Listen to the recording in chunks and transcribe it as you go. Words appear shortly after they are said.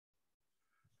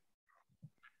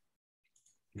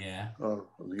Yeah. Oh,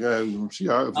 yeah.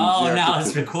 Now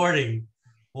it's recording.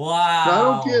 Wow. I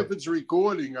don't care if it's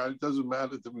recording. It doesn't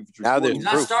matter to me if it's recording. He's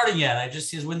not starting yet. I just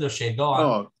see his window shade. Go on.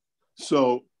 Oh,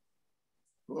 so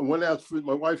I went out.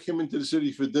 My wife came into the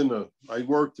city for dinner. I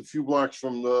worked a few blocks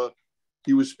from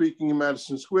he was speaking in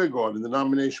Madison Square Garden. The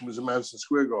nomination was in Madison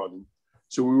Square Garden.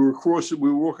 So we were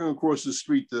walking across the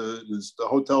street. The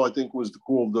hotel, I think, was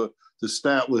called the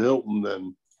Statler Hilton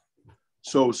then.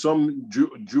 So some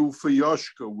Jew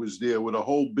Fayashka was there with a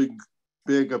whole big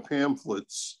bag of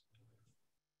pamphlets.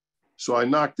 So I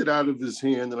knocked it out of his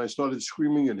hand and I started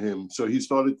screaming at him. So he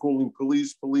started calling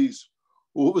police, police.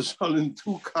 All of a sudden,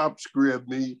 2 cops grabbed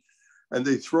me and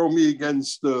they throw me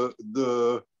against the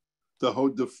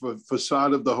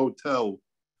facade of the hotel.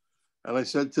 And I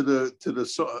said to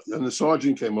the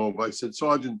sergeant came over. I said,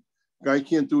 Sergeant, guy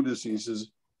can't do this. He says,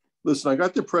 listen, I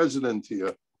got the president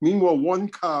here. Meanwhile, one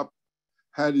cop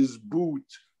had his boot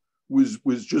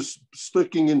was just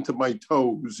sticking into my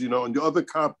toes, and the other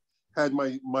cop had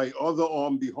my other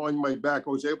arm behind my back. I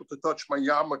was able to touch my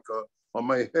yarmulke on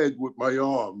my head with my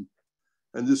arm.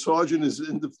 And the sergeant is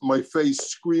in my face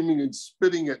screaming and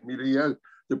spitting at me. He had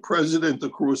the president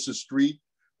across the street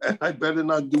and I better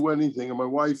not do anything. And my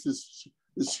wife is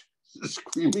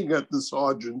screaming at the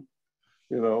sergeant,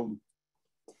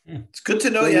 It's good to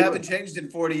know you haven't changed in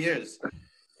 40 years.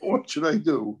 What should I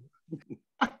do?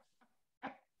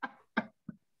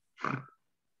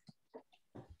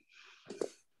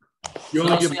 So,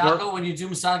 Yaakov, when you do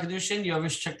Masad Kedushin, you ever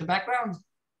check the background?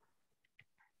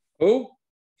 Who?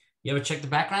 You ever check the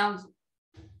background?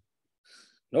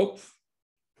 Nope.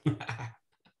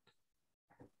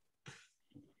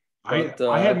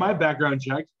 I had my background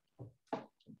checked.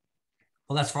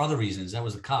 Well, that's for other reasons. That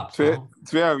was the cops.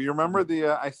 Yeah, you remember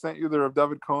I sent you the Rav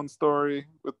David Cohen story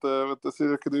with the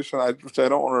Seder Kedushin, which I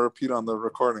don't want to repeat on the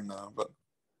recording now, but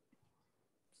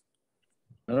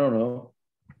I don't know.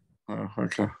 Oh,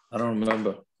 okay. I don't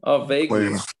remember. Oh,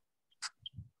 vaguely.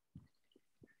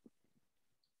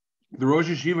 The Rosh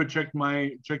Yeshiva checked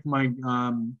my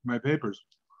my papers.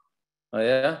 Oh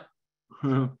yeah.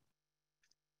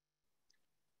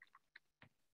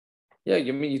 Yeah,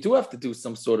 you do have to do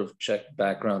some sort of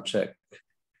background check.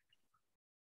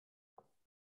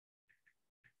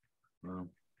 When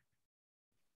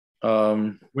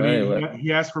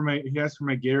he asked for my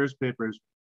Garris papers,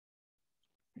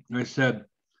 I said,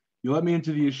 "You let me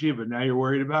into the yeshiva. Now you're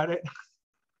worried about it."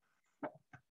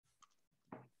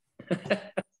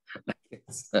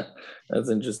 That's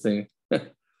interesting. I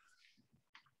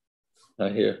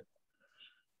hear.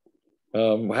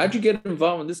 How'd you get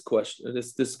involved in this question,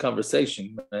 this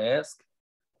conversation? May I ask?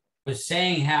 Was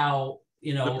saying how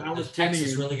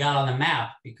Texas really got on the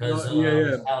map because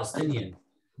the Palestinian.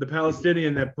 The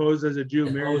Palestinian that posed as a Jew,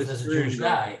 married as a Jewish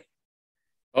guy.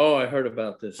 Oh, I heard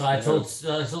about this. So I told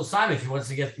Simon if he wants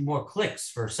to get more clicks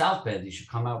for South Bend, he should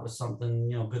come out with something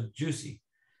good, juicy.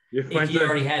 He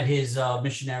already had his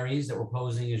missionaries that were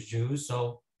posing as Jews,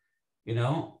 so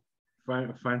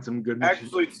find some good.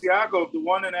 Actually, Tiago, the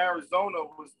one in Arizona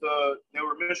they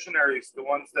were missionaries, the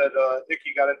ones that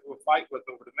Icky got into a fight with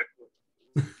over the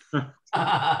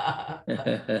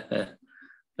mikvah.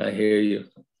 I hear you.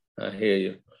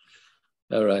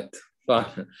 All right,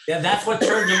 fine. Yeah, that's what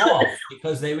turned them off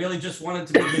because they really just wanted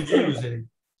to be the Jews. And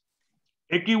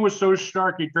Icky was so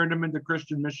stark, he turned them into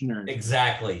Christian missionaries.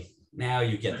 Exactly. Now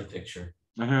you get the picture.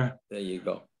 There you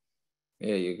go.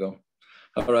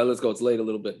 All right, let's go. It's late a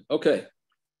little bit. Okay.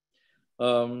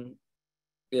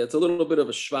 It's a little bit of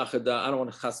a shvachada. I don't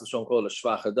want to chas v'shalom call it a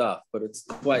shvachada, but it's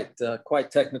quite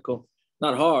technical.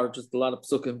 Not hard, just a lot of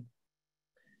psukim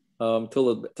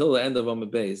till the end of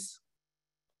Amud Beis.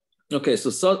 Okay, so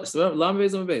Lam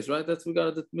Beis Amud Beis, right? That's we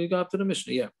got to the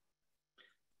Mishna. Yeah.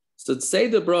 So say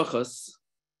the Brachos.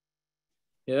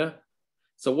 Yeah.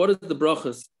 So what is the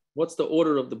Brachos? What's the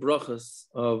order of the Brachos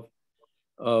of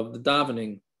the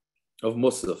davening of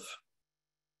mussaf?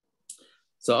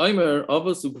 So Aimer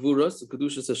Avos u'Gvuras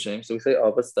kedushas Hashem. So we say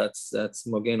Avos. That's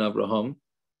Mogen Abraham,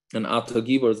 and Ata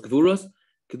Gibor is Gvuras.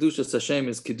 Kedushas Hashem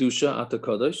is Kedusha Ata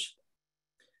Kadosh.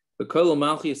 V'Kol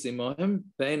malchiyos imahim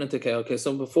be'ein tekei. Okay,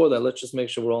 so before that, let's just make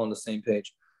sure we're all on the same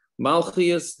page.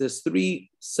 Malchiyos. There's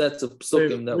 3 sets of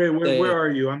psukim. Where are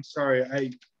you? I'm sorry.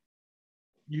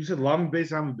 You said Lam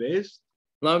Beis Amud Beis?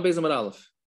 Lam Beis Amud Aleph.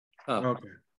 Okay.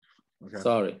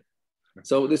 Sorry.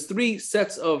 So there's 3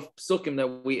 sets of psukim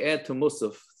that we add to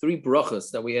mussaf, 3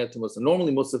 brachas that we add to mussaf.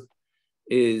 Normally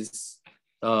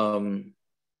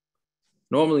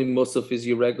mussaf is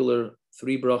your regular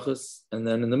 3 brachas, and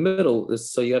then in the middle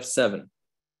so you have 7,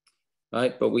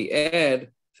 right? But we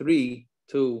add 3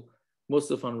 to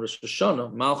mussaf on Rosh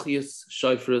Hashanah, malchiyos,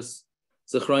 shofros,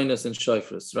 zichronos, and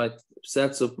shofros, right?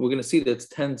 Sets of, we're going to see that's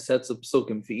 10 sets of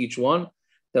psukim for each one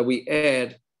that we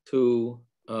add to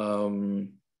shemona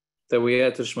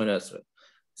esrei.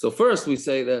 So first we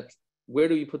say that where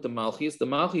do you put the malchiyos? The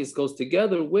malchiyos goes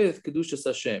together with kedushas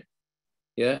Hashem.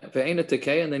 Yeah,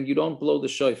 and then you don't blow the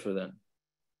shofar then.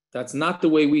 That's not the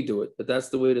way we do it, but that's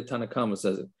the way the Tanakama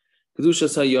says it.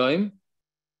 Kedushas hayom.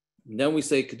 Then we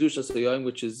say kedushas hayom,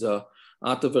 which is ata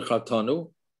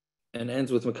v'chatanu, and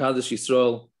ends with Mekadosh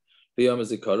Yisrael v'yom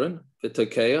zikaron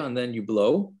v'tekeya, and then you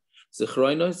blow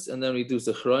zichronos, and then we do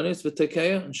zichronos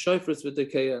v'tekeya, and shofros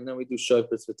v'tekeya, and then we do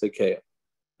shofros v'tekeya.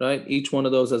 Right? Each one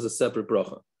of those has a separate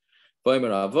bracha.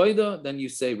 Vaymer avoida, then you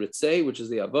say ritzei, which is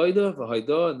the avoida,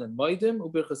 v'haida, and then maidim,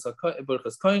 ubirchas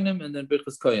kainim, and then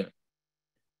birchas kainim.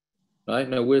 Right?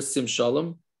 Now where's sim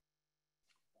shalom?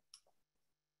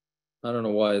 I don't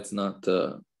know why it's not.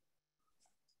 I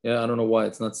don't know why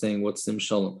it's not saying what's sim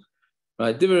shalom.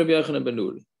 Right? Divrei Rabbi Yochanan ben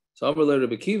Nuri. So Amr le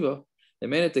Rabbi Akiva, they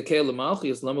made it to keil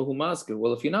malchiyos lama hu masker.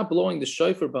 Well, if you're not blowing the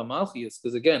shofar by malchiyos,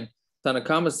 because again,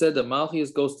 Tanakama said that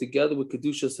malchiyos goes together with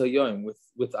kedushas hayom,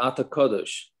 with ata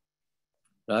kadosh.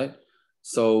 Right?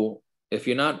 So if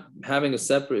you're not having a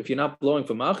separate, if you're not blowing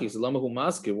for malchiyos lama hu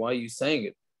masker, why are you saying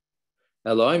it?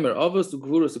 Eloimer avos to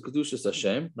gvuros to kedushas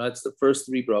Hashem. Right? It's the first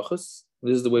three brachos.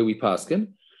 This is the way we paskin.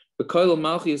 The koil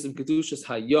malchiyos and kedushas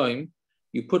hayom.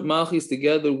 You put malchiyos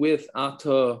together with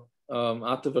ata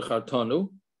v'chartanu,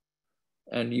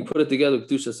 and you put it together with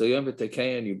kedushas hayom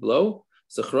v'tekeya, and you blow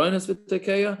zichronos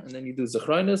v'tekeya, and then you do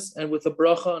zichronos, and with a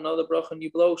bracha, another bracha, and you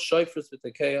blow shofros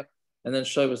v'tekeya, and then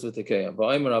shofros v'tekeya.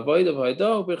 V'aymer avoida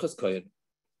v'hayda birchas koyin.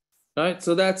 Right.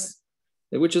 So that's,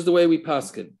 which is the way we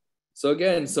paskin. So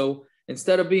again, so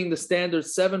instead of being the standard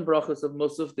 7 brachas of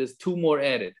mussaf, there's 2 more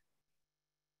added.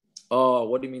 Oh,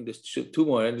 what do you mean there's 2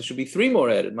 more added? There should be 3 more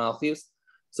added. Malchiyos,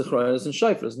 zichronos, and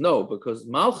shofros. No, because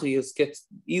malchiyos gets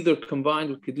either combined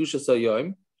with kedushas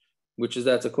hayom, which is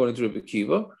that's according to Rabbi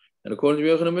Akiva, and according to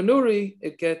Yochanan ben Nuri,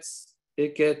 it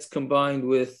gets combined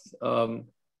with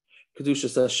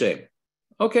kedushas Hashem.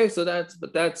 Okay, so that's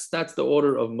the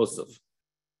order of mussaf.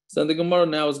 So the Gemara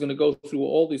now is going to go through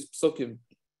all these psukim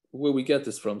where we get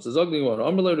this from. So Zog the Gemara,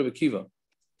 Amr le Rabbi Akiva,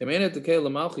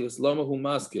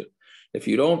 if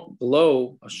you don't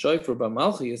blow a shofar by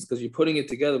malchiyos because you're putting it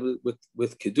together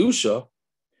with kedusha,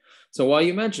 so why are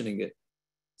you mentioning it?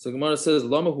 So Gemara says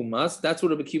lama hu mas. That's what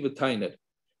Rabbi Akiva tained.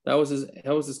 That was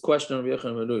his question on Rabbi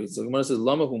Yochanan ben Nuri. So Gemara says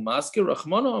lama hu maskir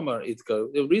rachmana amar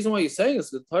itka. The reason why you're saying this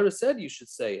is the Torah said you should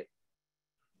say it,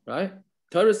 right?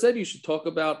 Torah said you should talk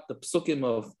about the psukim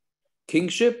of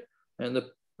kingship and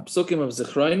the psukim of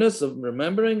zichronos, of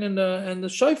remembering, and the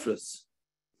shofros.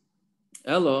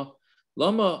 Ella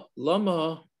lama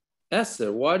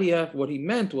eser. Why do you have? What he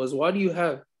meant was, why do you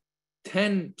have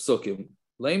 10 psukim?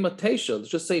 Lema teisha. Let's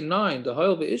just say 9. The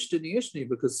hayom ve'ishtini ishni,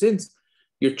 because since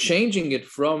you're changing it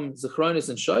from zichronos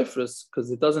and shofros, because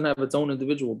it doesn't have its own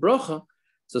individual bracha.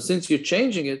 So since you're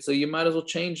changing it, so you might as well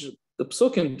change the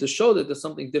psukim to show that there's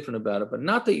something different about it. But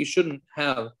not that you shouldn't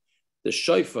have the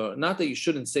shofar, not that you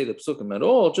shouldn't say the psukim at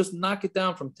all, just knock it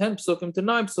down from 10 psukim to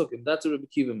 9 psukim. That's what Rabbi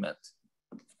Akiva meant.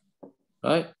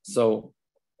 Right? So,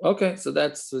 okay, so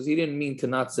he didn't mean to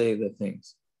not say the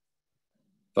things.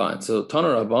 Fine. So, Tana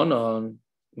Rabbanon,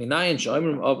 Minayin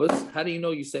Shomrim Avos, how do you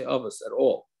know you say Avos at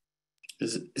all?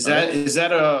 Is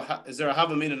there a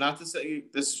havamina not to say?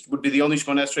 This would be the only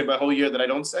shemona esrei by whole year that I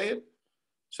don't say it.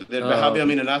 So there'd be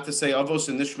havamina not to say avos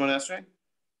in this shemona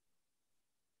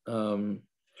esrei.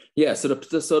 Yeah. So the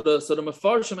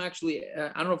mefarshim actually,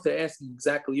 I don't know if they're asking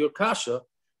exactly your kasha,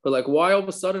 but like, why all of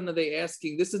a sudden are they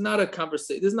asking? This is not a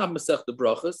conversation. This is not Masech the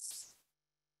Brachos,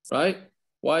 right?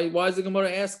 Why is the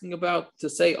Gemara asking about to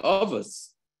say avos?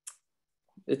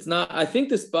 It's not. I think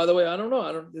this. By the way, I don't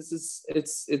know.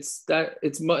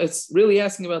 It's really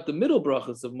asking about the middle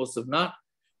brachas of mussaf, not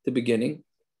the beginning.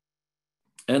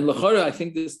 And l'chara, I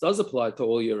think this does apply to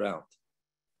all year round,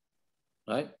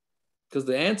 right? Because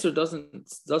the answer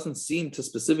doesn't seem to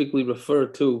specifically refer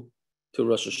to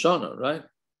Rosh Hashanah, right?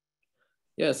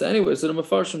 Yes. Yeah, so anyway, so the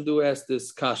mefarshim do ask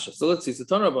this kasha. So let's see. So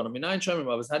Tana Rabbanan, Minayin Shomrim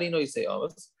Avos. How do you know you say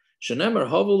avos? Shenemer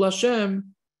havu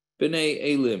Hashem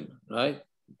b'nei elim, right?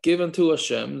 Given to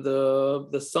Hashem,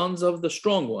 the sons of the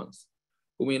strong ones.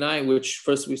 Which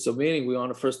first we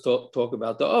want to first talk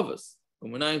about the avos.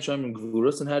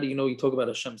 And how do you know you talk about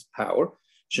Hashem's power?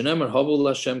 Hashem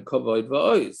kavod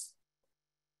va'oz.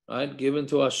 Right? Given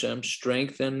to Hashem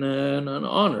strength and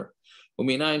honor.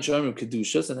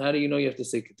 Kedushas. And how do you know you have to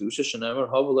say kedushas?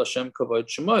 Hashem kavod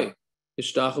shemai.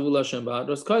 Ishtachavu Hashem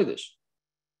b'hadras kodesh.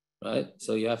 Right?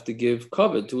 So you have to give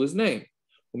kavod to his name.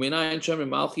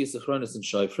 Malchiyos, zichronos, and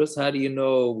shofros. How do you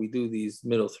know we do these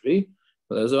middle 3?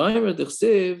 There's a aymer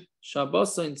dichsiv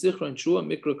Shabbosain zichron shua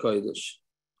mikra kodesh.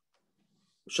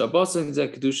 Shabbosain ze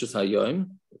kedushas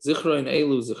hayom zichron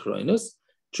elu zichronos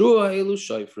shua elu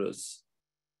shofros.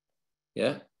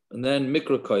 Yeah, and then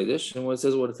mikra kodesh, and when it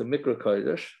says what it's a mikra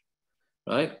kodesh,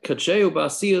 right? Kacheu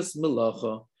ba'asiyas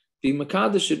melacha, be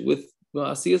makadesh it with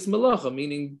ba'asiyas melacha,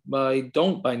 meaning by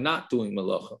not doing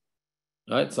melacha,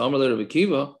 right? So Amud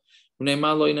Akiva,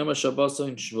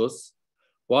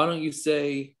 why don't you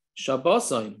say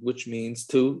Shabbosain, which means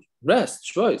to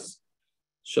rest, shvos.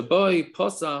 Shabbai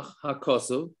pasach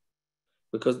hakosu,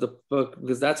 because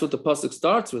that's what the passuk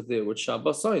starts with there, with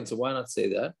Shabbosain. So why not say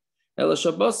that? Ela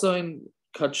Shabbosain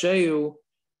kacheu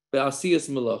be'asiyas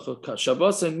melacha.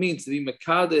 Shabbosain means to be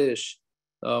mekadesh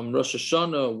Rosh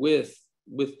Hashanah with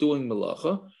doing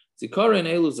melacha. Zikaron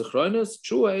elu zichronos,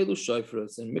 trua elu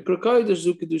shofros, and mikra kodesh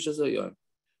zu kedushas hayom.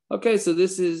 Okay, so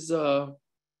this is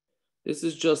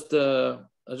just a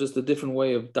different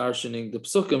way of darshaning the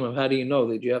psukim of how do you know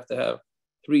that you have to have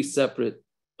three separate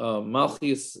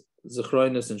malchiyos,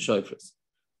 zichronos, and shofros.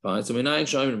 Fine. So minayin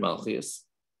shomer malchiyos.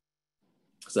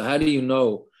 So how do you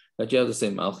know that you have the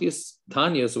same malchiyos?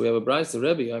 Tanya. So we have a brayso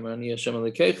Rebbe. I'm ani Hashem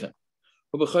Elokeichem.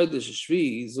 U'b'chodesh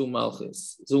shvi zu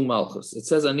malchus. It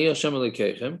says ani Hashem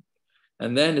Elokeichem,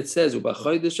 and then it says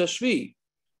u'b'chodesh shvi.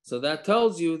 So that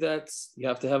tells you that you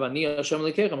have to have ani Hashem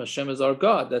Elokeichem. Hashem is our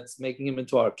God. That's making him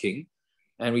into our king,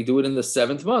 and we do it in the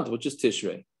 7th month, which is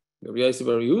Tishrei. You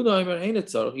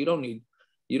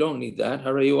don't need that.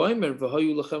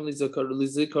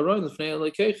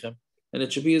 And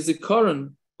it should be a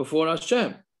zikaron before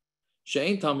Hashem.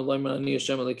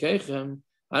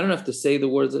 I don't have to say the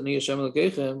words ani Hashem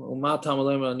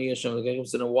Elokeichem.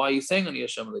 So then why are you saying ani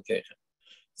Hashem Elokeichem?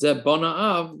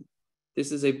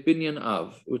 This is a binyan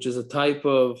av, which is a type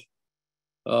of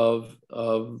what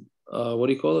do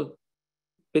you call it?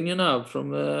 Binyan av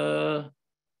from the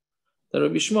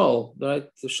Rabbi Shmuel, right?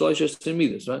 The Shloishes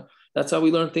Timidas, right? That's how we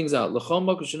learn things out. Anytime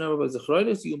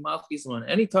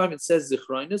it says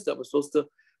zichronos that we're supposed to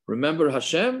remember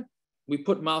Hashem, we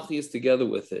put malchiyos together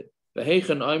with it.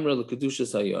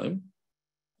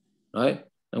 Right?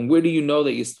 And where do you know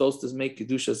that you're supposed to make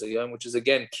kedushas hayom, which is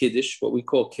again kiddush, what we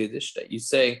call kiddush, that you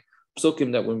say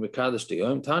psukim that when we kaddish the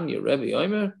yom Tanya Rebbe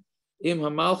Omer im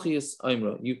hamalchiyos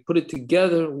omer. You put it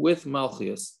together with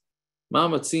malchiyos.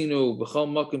 Mamatzinu b'chol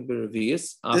makom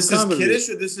b'revius. This is kiddush,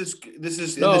 or this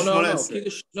is no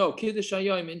kiddush. No, kiddush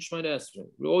hayom in shemona esrei.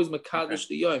 We always makadesh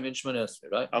the yom in shemona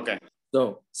esrei, right? Okay.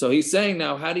 So he's saying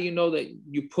now, how do you know that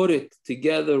you put it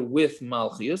together with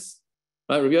malchiyos?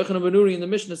 Right? Rabbi Yochanan ben Nuri in the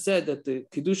Mishna said that the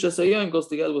kedushas hayom goes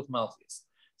together with malchiyos.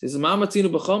 He says mamatzinu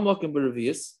b'chol makom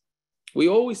b'revius. We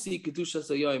always see kedushas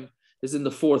hayom is in the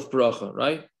 4th bracha,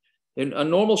 right? In a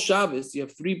normal Shabbos, you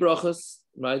have 3 brachas,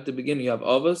 right? At the beginning, you have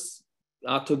avos,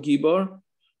 ato gibor,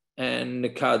 and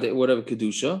nekade, whatever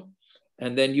kedusha,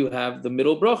 and then you have the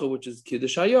middle bracha, which is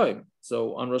kiddush hayom.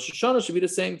 So on Rosh Hashanah, it should be the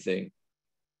same thing.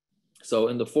 So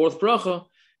in the 4th bracha,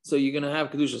 so you're going to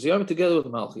have kedushas hayom together with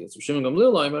malchiyos.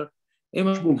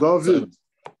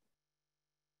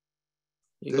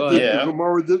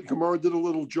 David, Gemara did a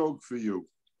little joke for you.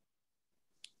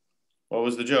 What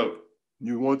was the joke?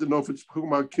 You want to know if it's talking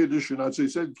about kiddush or not. So he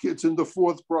said it's in the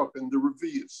 4th bracha, in the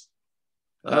revius.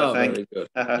 Oh, very good.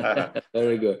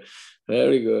 Very good.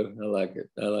 Very good. I like it.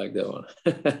 I like that one.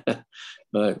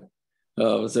 Right.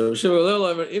 So you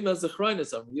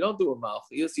don't do a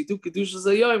malchiyos, you do kedushas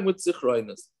hayom with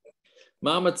zichronos.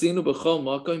 Ma'amatzinu b'chol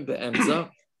makom be'emza.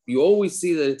 You always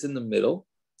see that it's in the middle.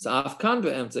 So afkan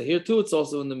be'emza. Here too, it's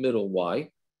also in the middle.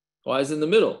 Why? Why is it in the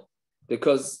middle?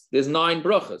 Because there's 9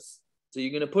 brachas. So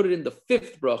you're going to put it in the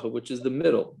 5th bracha, which is the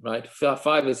middle, right?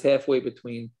 5 is halfway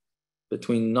between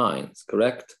 9s,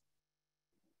 correct?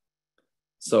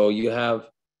 So you have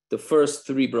the first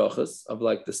 3 brachas of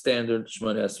like the standard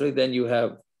shemona esrei. Then you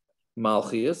have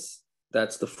malchiyos,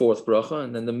 that's the 4th bracha,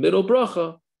 and then the middle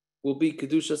bracha will be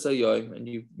kedushas hayom, and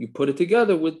you put it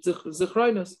together with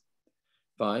zichronos.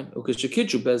 Fine. And when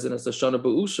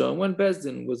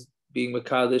Bezdin was being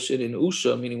mekadesh in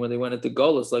Usha, meaning when they went into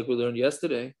Golus, like we learned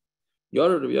yesterday,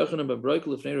 Rabbi Yochanan ben Bracha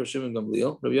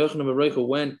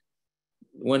went.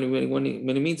 When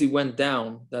it means he went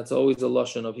down, that's always a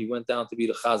lashon of he went down to be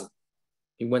the chazan.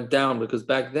 He went down because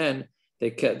back then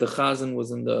the chazan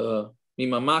was in the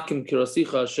mimamakim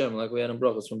kirasicha Hashem, like we had in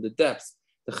Brachos, from the depths.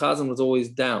 The chazan was always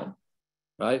down,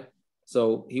 right?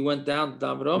 So he went down to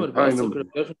David Omer.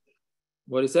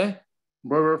 What do you say?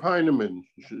 Rav Heinemann.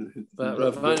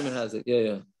 Rav Heinemann has it.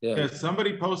 Yeah.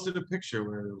 Somebody posted a picture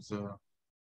where it was.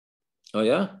 Oh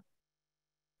yeah.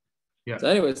 Yeah. So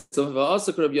anyway, so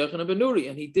Va'asuk Rabbi Yochanan ben Nuri,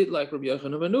 and he did like Rabbi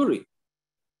Yochanan ben Nuri.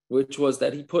 which was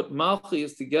that he put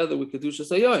malchiyos together with kedushas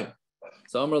hayom.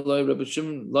 So Amar Loi Rabbi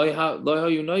Shimon Loi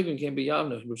hayu nivvim came be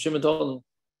Yavna. Rabbi Shimon told him,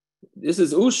 this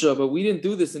is Usha, but we didn't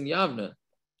do this in Yavna.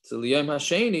 So Liyam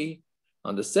Hasheni,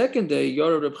 on the second day,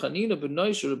 Yara Reb Chanina ben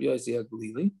Noisha Reb Yosi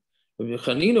HaGalili. Reb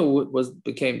Chanina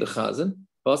became the Chazan.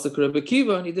 Passuk Reb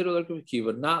Akiva, and he did it like Reb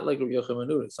Akiva, not like Reb Yochanan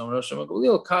nuri. So Rosh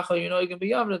Galil Kacha Yunoigim be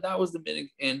Yavna. That was the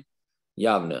minig in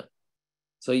Yavna.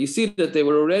 So you see that they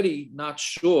were already not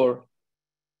sure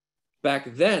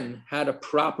back then how to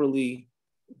properly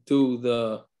do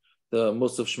the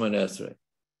mussaf shemona esrei,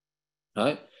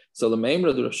 right? So the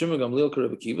Maimra, the Rav Shimon Gamliel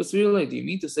Reb Akiva, so really, do you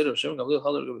mean to say Rav Shimon Gamliel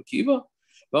Halar Reb Akiva?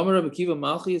 V'amar Reb Akiva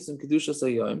malchiyos and kedushas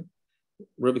hayom.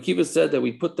 Reb Akiva said that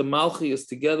we put the malchiyos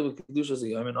together with kedushas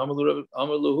hayom, and Amar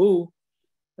Lahu,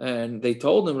 and they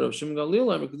told him Rav Shimon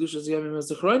Gamliel Amar kedushas hayom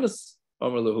as zichronos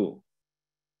Amar Lahu.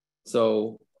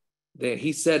 So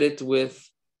he said that the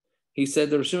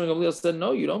Rav Shimon Gamliel said,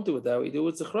 no, you don't do it that way. You do it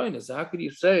with zichronos. So how could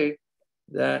you say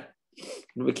that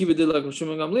Rabbi Akiva did like Rav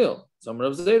Shimon Gamliel? So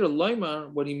Rav Zera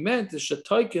Loimar, what he meant is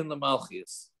shataykin the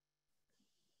malchiyos.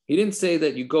 He didn't say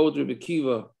that you go with Rabbi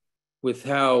Akiva with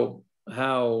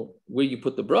where you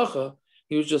put the bracha.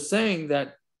 He was just saying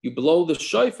that you blow the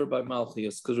shofar by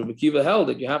malchiyos, because Rabbi Akiva held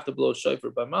that you have to blow shofar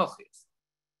by malchiyos.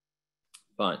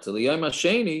 Fine. So the Yom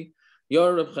HaSheni,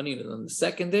 Yor Reb Chanina. On the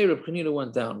second day, Reb Chanina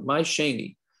went down. My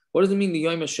Sheni. What does it mean, the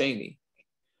Yom HaSheni?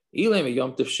 Ilem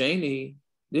Yom Tov Sheni.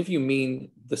 If you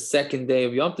mean the second day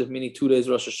of Yom Tov, meaning 2 days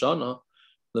Rosh Hashanah,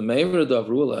 the Meimer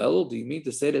Davru El, do you mean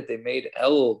to say that they made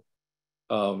El,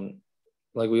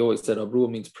 like we always said, Abrua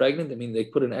means pregnant? I mean, they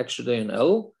put an extra day in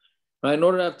El, right? In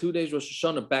order to have 2 days Rosh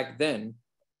Hashanah back then,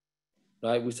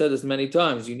 right? We said this many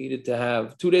times, you needed to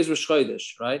have 2 days Rosh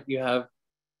Chodesh, right? You have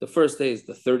the first day is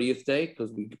the 30th day,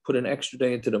 because we put an extra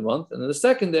day into the month, and then the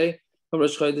second day of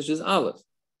Rosh Chodesh is Aleph.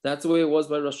 That's the way it was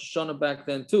by Rosh Hashanah back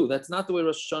then too. That's not the way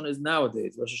Rosh Hashanah is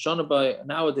nowadays. Rosh Hashanah by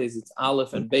nowadays, it's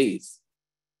Aleph and Beis,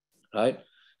 right?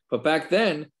 But back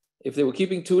then, if they were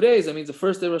keeping 2 days, that means the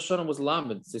first day of Rosh Hashanah was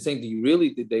Lamed. They're saying,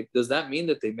 does that mean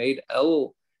that they made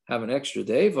El have an extra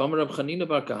day?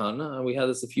 And we had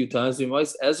this a few times.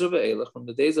 From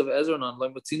the days of Ezra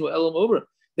on,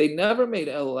 they never made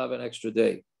El have an extra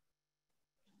day.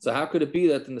 So how could it be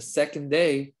that in the second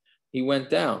day, he went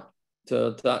down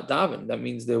to daven? That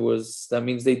means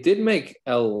they did make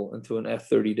El into an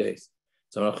F30 days.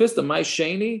 So my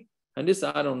Sheni, and this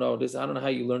I don't know how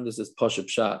you learn this as Pashup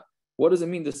Shot. What does it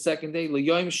mean the second day?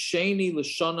 L'yom Sheni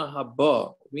l'shana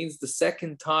haba. It means the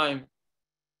second time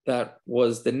that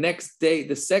was the next day.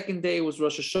 The second day was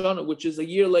Rosh Hashanah, which is a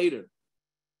year later.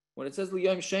 When it says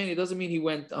L'yom Sheni, it doesn't mean he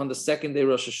went on the second day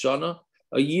Rosh Hashanah.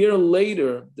 A year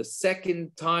later, the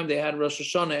second time they had Rosh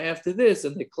Hashanah after this,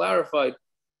 and they clarified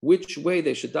which way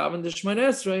they should daven the shemona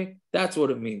esrei. That's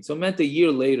what it means. So it meant a year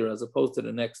later as opposed to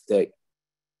the next day.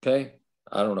 Okay,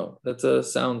 I don't know. That's a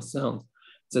sound.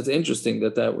 So it's interesting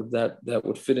that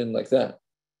would fit in like that.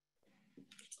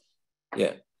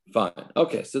 Yeah, fine.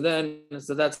 Okay, so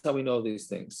that's how we know these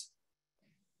things.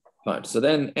 Fine. So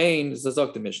then Ein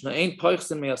Zazok the Mishna. Ein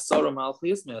Poichsen me'asara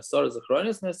malchiyos, me'asara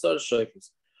zichronos, me'asara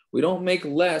shofros. We don't make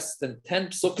less than 10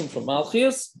 psukim for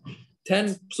malchiyos,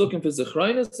 10 psukim for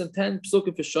zichronos, and 10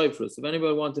 psukim for shofros. If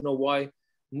anybody wants to know why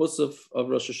mussaf of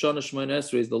Rosh Hashanah shemona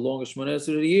esrei is the longest shemona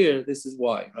esrei of the year, this is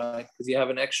why, right? Because you have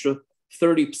an extra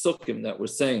 30 psukim that we're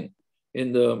saying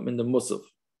in the mussaf.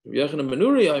 Yochanan ben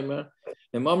nuri,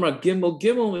 and Mamra gimel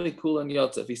mikul and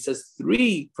yatsa. If he says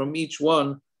 3 from each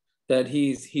one, that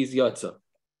he's yatsa.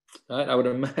 Right? I would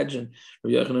imagine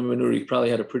Yochanan ben nuri probably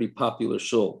had a pretty popular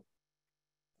shul.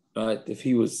 Right? If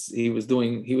he was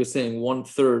saying one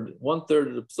third of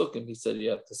the psukim, he said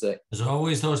you have to say. There's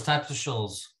always those types of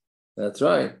shuls. That's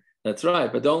right.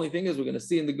 But the only thing is, we're going to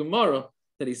see in the Gemara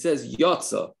that he says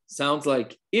yotza. Sounds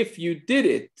like if you did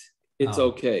it, it's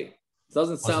okay. It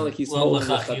doesn't sound like he's holding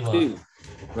the chativ.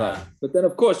 Right. But then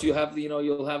of course you'll have the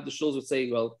shuls would say,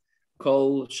 well,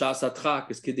 kol shas atchak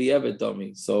is kidiyeved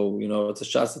dummy. So it's a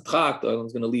shas atchak. The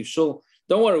one's going to leave shul.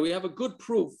 Don't worry, we have a good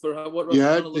proof for what. He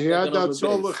had that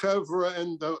Sol Lechevra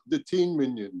and the teen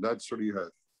minion. That's what he had.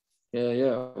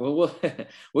 Yeah. Well,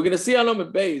 we're going to see on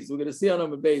Amud Beis.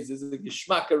 This is a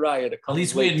Gishmak Araya. At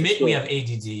least we admit we have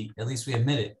ADD. At least we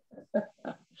admit it.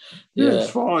 Yeah, it's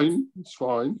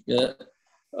fine. Yeah.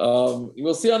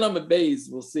 We'll see on Amud Beis.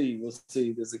 We'll see.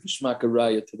 There's a Gishmak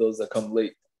Araya to those that come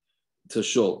late to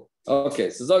Shul. Okay,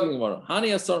 so Zogin Gemara.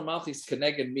 Hani Asar Malchis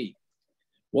Keneged me.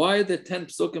 Why are the 10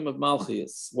 psukim of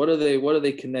malchiyos? What are they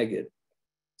keneged?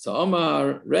 So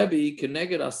Omar Rebbe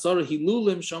keneged asar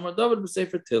hilulim shamar David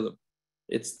b'sefer Tilim.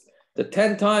 It's the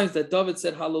 10 times that David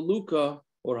said hallelujah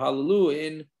or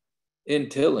hallelujah in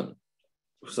Tilim.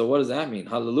 So what does that mean?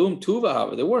 Hallelujah tuva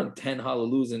hava. There weren't 10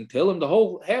 hallelujahs in Tillim. The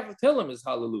whole half of Tillim is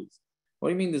hallelujahs. What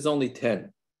do you mean there's only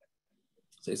 10?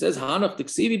 So he says, Hanach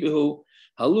tiksivi bihu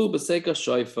halu b'seika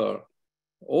shofar.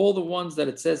 All the ones that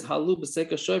it says halu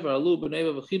b'seika shofar, halu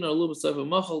b'neva v'china, halu b'seika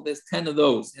machal, there's 10 of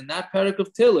those. In that parak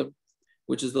of Tillim,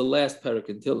 which is the last parak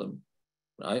in Tillim,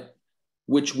 right?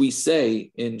 Which we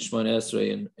say in shemona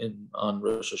esrei and on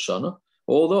Rosh Hashanah,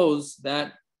 all those,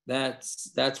 that's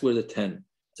where the 10.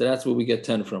 So that's where we get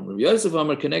 10 from. Rabbi Yosef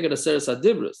Amar keneged aseres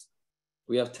hadibros.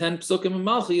 We have 10 psukim and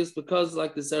malchiyos because,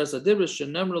 like the aseres hadibros,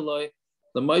 shenemreloi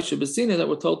the Moshe b'Sinai that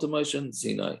were told to Moshe in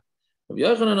Sinai. Rabbi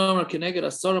Yochanan Amar keneged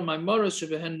asara ma'amoros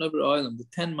shebehen nivvim olam, the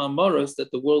 10 ma'amoros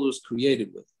that the world was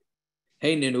created with.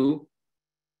 Hey ninu,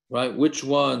 right? Which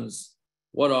ones?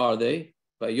 What are they?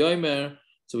 Vayomer.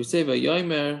 So we say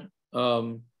Vayomer,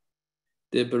 the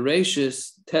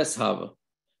Bereshis Teshava.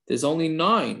 There's only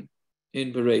 9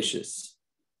 in Bereshis.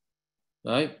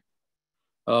 Right?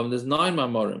 There's 9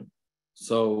 Mamorim.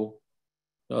 So,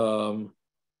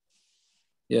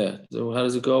 yeah. So how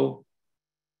does it go?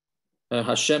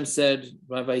 Hashem said,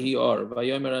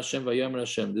 Vayomer Hashem, Vayomer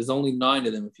Hashem. There's only 9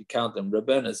 of them if you count them.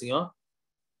 Rabben, is he on?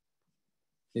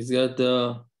 He's got,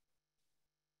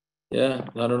 yeah,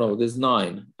 I don't know. There's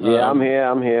 9. Yeah, I'm here.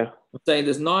 I'm saying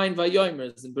there's 9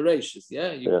 Vayomers in Bereshis.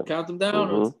 Yeah, you can count them down.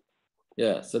 Mm-hmm.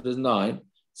 Yeah, so there's 9.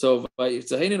 So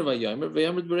it's a Hainin of Vayomer.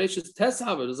 Vayomer Bereshis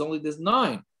Teshava. There's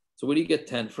 9. So where do you get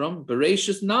 10 from?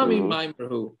 Bereshis Nami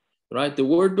Maimerhu. Right? The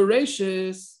word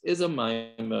Bereshis is a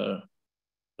Maimer.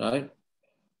 Right?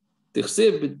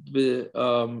 Tichsiv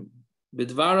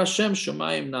b'dvar Hashem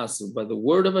Shemayim Nasu. By the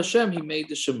word of Hashem, He made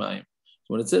the Shemayim.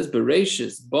 When it says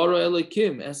Bereshis Bara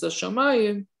Elokim Esa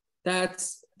Shemayim,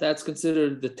 that's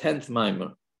considered the 10th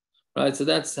Maimer. Right? So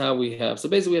that's how we have. So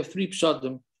basically, we have 3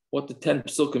 pshatim. What the 10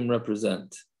 psukim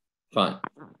represent. Fine.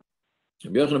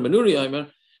 Yochanan ben nuri,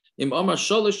 im amar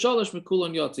shalosh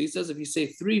mekulan yotza. He says if you say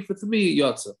 3 for 3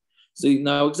 yotza. So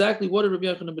now exactly what did Rabbi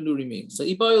Yochanan ben nuri mean? So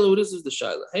ibayalu, this is the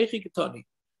shaila. Heichi ketani.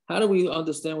 How do we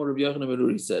understand what Rabbi Yochanan ben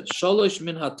nuri said? Shalosh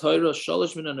min ha-Torah,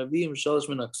 shalosh min ha-nivvim, shalosh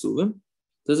min ha-ksuvim.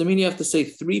 Does it mean you have to say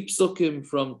 3 psukim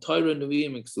from Torah,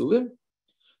 nivvim, and ksuvim?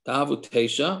 Tahavu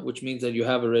teisha, which means that you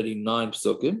have already 9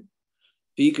 psukim.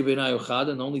 And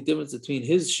the only difference between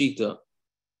his shita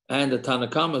and the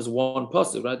Tanakama is 1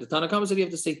 passuk, right? The Tanakama said you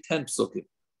have to say 10 psukim.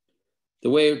 The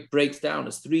way it breaks down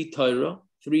is 3 Torah,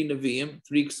 3 nivvim,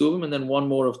 3 ksuvim, and then 1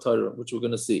 more of Torah, which we're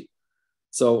going to see.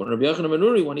 So Rabbi Yochanan ben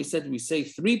nuri, when he said we say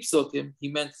 3 psukim, he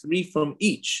meant 3 from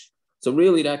each. So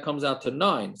really that comes out to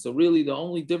 9. So really the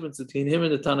only difference between him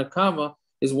and the Tanakama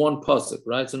is 1 passuk,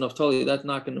 right? So Naftali, that's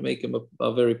not going to make him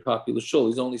a very popular shul.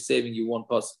 He's only saving you 1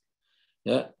 passuk.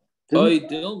 Yeah. Didn't Rabbi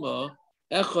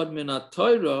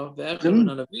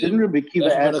Akiva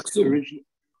ask originally?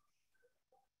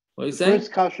 What are you saying?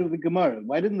 First kasha of the Gemara.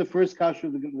 Why didn't the first kasha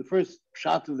of the first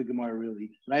shot of the Gemara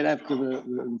really, right after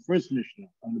the first Mishna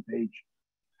on the page?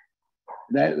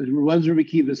 That was Rabbi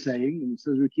Akiva saying, and it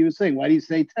says Rabbi Akiva saying, why do you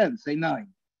say 10? Say 9.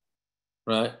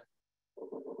 Right.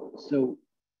 So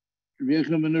Rabbi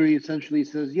Yochanan ben nuri essentially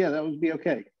says, yeah, that would be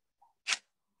okay.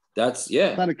 It's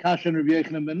not a kasha on Rabbi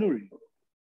Yochanan ben nuri.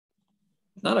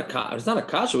 It's not a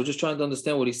kasha. We're just trying to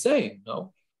understand what he's saying.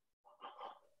 No.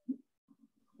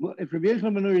 Well, if Rabbi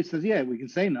Yochanan ben nuri says, yeah, we can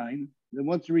say 9, then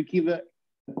what's Rabbi Akiva?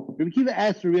 Rabbi Akiva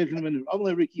asked Rabbi Yochanan ben nuri,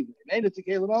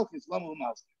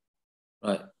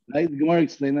 right. The Gemara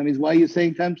explained that means why are you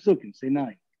saying 10 psukim? Say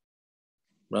 9.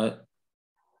 Right.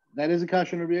 That is a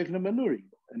kasha on Rabbi Yochanan ben nuri.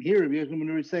 And here Rabbi Yochanan ben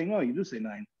nuri is saying, oh, you do say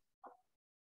 9.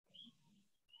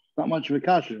 Not much of a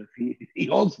kasha if he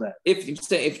holds that.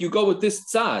 If you go with this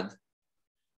tzad,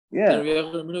 yeah, Rabbi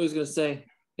Yochanan ben nuri is going to say,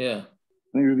 yeah.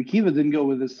 I mean, Rabbi Akiva didn't go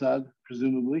with this tzad,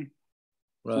 presumably.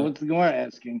 Right. So what's the Gemara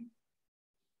asking?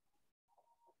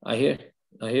 I hear it.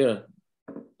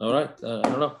 All right. I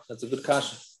don't know. That's a good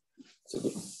kasha.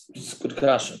 It's a good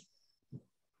kasha.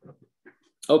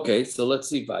 Okay, so let's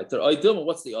see. What's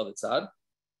the other tzad?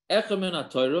 Echad min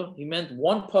ha-Torah. He meant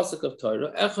 1 passuk of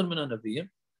Torah. Echad min ha-nivvim.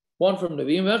 1 from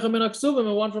nivvim. Echad min ha-ksuvim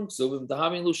and 1 from ksuvim.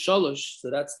 Tahavin lu shalosh. So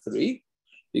that's 3.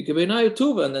 And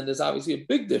then there's obviously a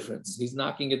big difference. He's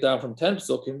knocking it down from 10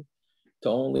 psukim to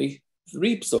only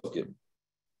 3 psukim.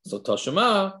 So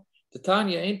Tashema,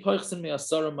 Tanya ain't poichsin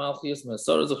me'asara malchiyos,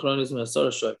 me'asara zichronos,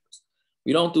 me'asara shofros.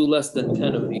 We don't do less than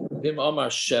 10 of these. Vim Amar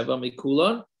Sheva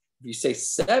Mikulan. If you say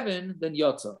 7, then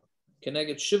Yotza.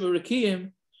 Keneged Shiva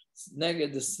Rekiyim,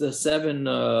 neged the 7,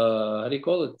 how do you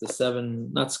call it? The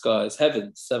 7, not skies,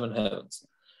 heavens, 7 heavens.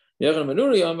 Yochanan ben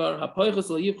nuri Amar Hapoichos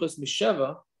L'Yivchos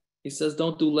Misheva. He says,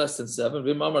 don't do less than 7.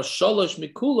 Vim Amar Shalosh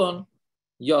Mikulan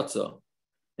Yotza.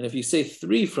 And if you say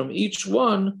 3 from each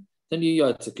one, then you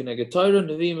yotze keneged Torah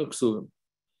nivvim ksuvim.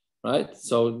 Right?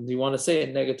 So you want to say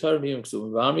it neged Torah nivvim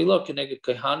ksuvim. V'amri lo keneged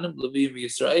kehanim levim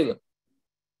Yisraelim.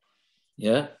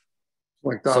 Yeah.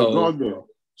 Like the Haggadah.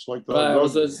 It's like the right, Haggadah. I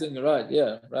was saying, right,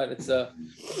 yeah, right. It's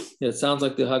it sounds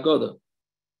like the Haggadah.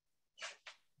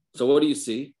 So what do you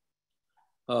see?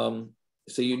 So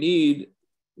you need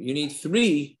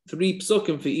three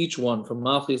psukim for each one from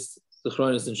malchiyos,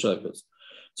 zichronos, and shofars.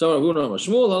 So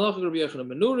Shmuel halacha Rabbi Yochanan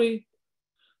ben Nuri.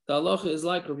 The halacha is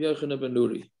like Rabbi Yochanan ben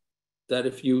Nuri, that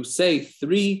if you say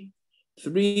three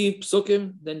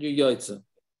psukim, then you're yotze,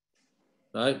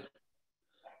 right?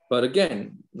 But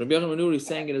again, Rabbi Yochanan ben Nuri is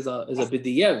saying it as a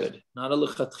b'diavad, not a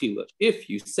lechatchila. If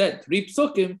you said 3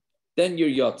 psukim, then you're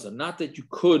yotze. Not that you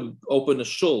could open a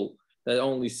shul that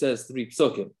only says 3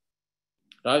 psukim,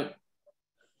 right?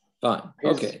 Fine.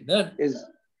 Okay. Then is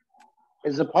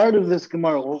a part of this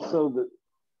Gemara also that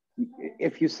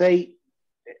if you say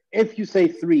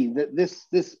 3, that this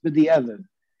b'diavad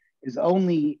is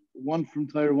only one from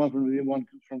Torah, one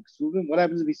from Ksuvim. What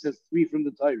happens if he says 3 from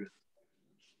the Torah?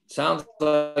 Sounds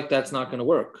like that's not going to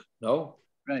work. No?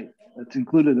 Right. That's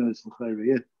included in this Torah,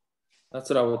 yeah. That's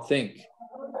what I would think.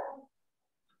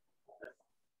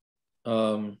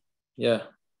 Yeah.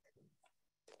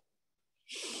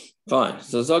 Fine.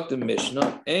 So Zok the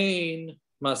Mishna, Ein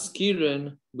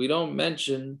Maskirin, we don't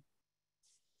mention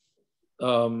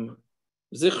Zichron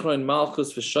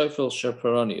Malchus v'Shofel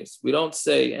Sheparonius. We don't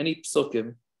say any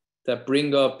psukim that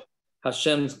bring up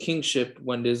Hashem's kingship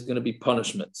when there's going to be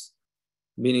punishments,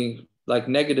 meaning like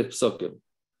negative psukim.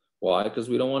 Why? Because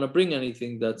we don't want to bring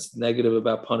anything that's negative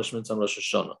about punishments on Rosh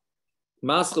Hashanah.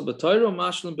 Maschel b'Torah,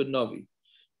 mashlim b'Navi.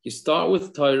 You start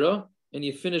with Torah and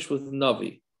you finish with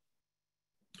Navi.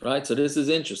 Right? So this is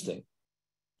interesting.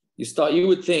 You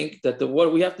would think that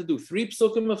what we have to do 3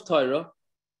 psukim of Torah,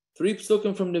 3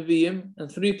 psukim from nivvim,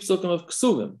 and 3 psukim of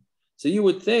ksuvim. So you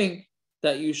would think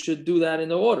that you should do that in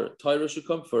the order. Torah should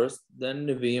come first, then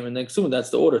nivvim, and then ksuvim.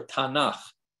 That's the order, Tanakh.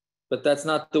 But that's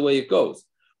not the way it goes.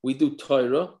 We do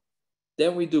Torah,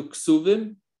 then we do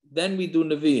ksuvim, then we do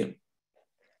nivvim.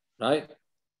 Right?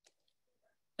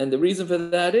 And the reason for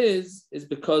that is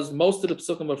because most of the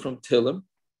psukim are from Tilim,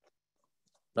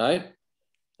 right?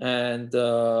 And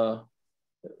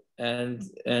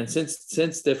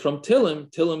since they're from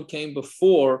Tilim came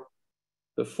before.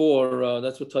 That's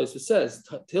what Taisa says.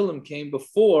 Tilim came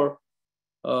before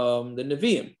the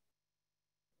Nivvim,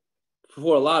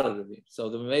 before a lot of the Nivvim. So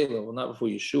the Mela, well, not before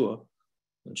Yeshua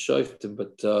and Shoftim,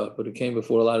 but it came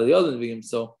before a lot of the other Nivvim.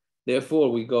 So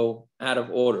therefore, we go out of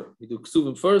order. We do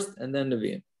Ksuvim first and then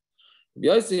Nivvim. Rabbi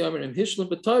Yosi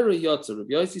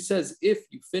says, if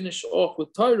you finish off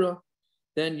with Torah,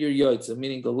 then you're yotze,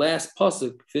 meaning the last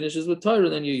passuk finishes with Torah,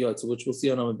 then you're yotze, which we'll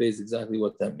see on Amud Beis exactly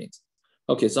what that means.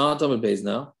 Okay, so on Amud Beis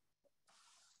now.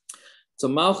 So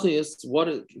malchiyos,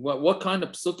 what kind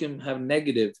of psukim have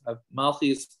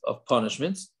malchiyos of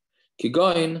punishments?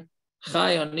 Kigoin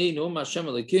chai haninu Hashem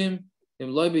Elokim im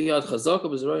loy biyad chazaka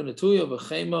b'zeroi netuya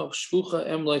v'chema shfucha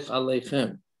emleich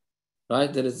aleichem.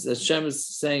 Right, that Hashem is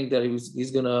saying that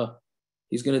he's gonna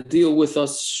deal with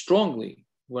us strongly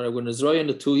when Ezrei and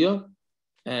Netuya,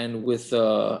 and with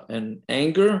and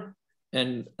anger,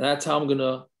 and that's how I'm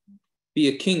gonna be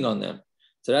a king on them.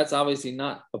 So that's obviously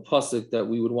not a passuk that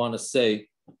we would want to say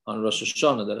on Rosh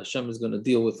Hashanah, that Hashem is going to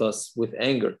deal with us with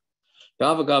anger.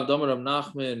 There's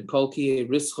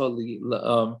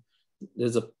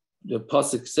the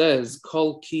passuk says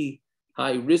Kol ki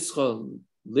hay rischa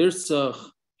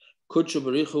lirsach. That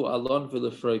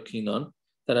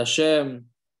Hashem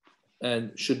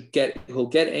he'll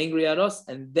get angry at us,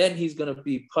 and then he's going to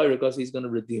be pyragos, he's going to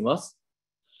redeem us.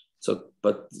 So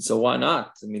why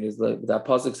not? I mean, it's like that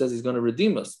passuk says he's going to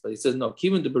redeem us, but he says no.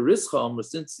 Even the berischa,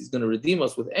 since he's going to redeem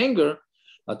us with anger,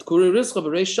 we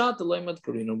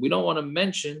don't want to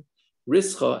mention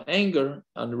rischa, anger,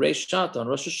 on Reish Shat, on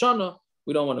Rosh Hashanah.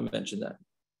 We don't want to mention that.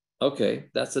 Okay,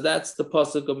 that's the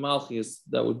passuk of malchiyos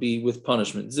that would be with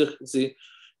punishment.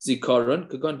 Zikaron,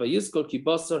 kagon vayizkor ki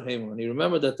basar hayom. And you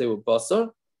remember that they were basar,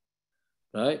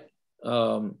 right?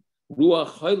 Ruach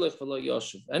haylech v'lo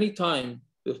yashuv. Anytime,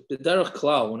 the derech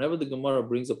klal, whenever the Gemara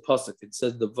brings a passuk, it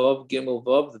says the vav gimel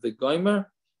vav the v'gomer,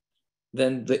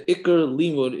 then the ikar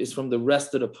limud is from the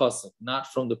rest of the passuk, not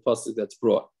from the passuk that's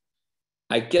brought.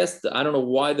 I guess I don't know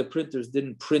why the printers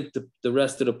didn't print the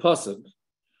rest of the passuk.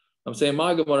 I'm saying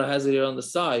my Gemara has it here on the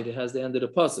side. It has the end of the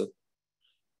passuk,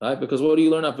 right? Because what do you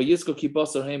learn out? What does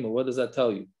that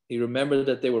tell you? You remember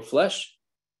that they were flesh.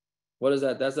 What is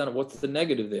that? That's not. What's the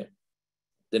negative there?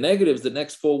 The negative is the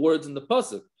next 4 words in the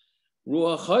passuk.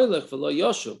 Ruach haylech v'lo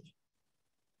yashuv.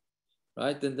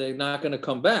 right? Then they're not going to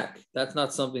come back. That's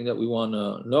not something that we want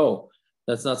to know.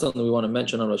 That's not something we want to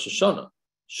mention on Rosh Hashanah.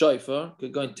 Shofar,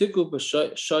 going tikkun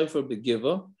shofar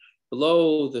begiva,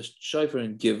 below the shofar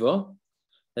in giva,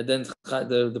 and then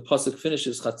the passuk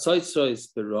finishes chatzaitzos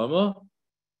berama,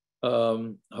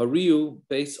 hariu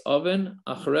base oven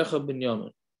acharecha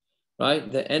binyamin.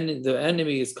 Right, the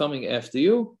enemy is coming after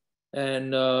you,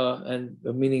 and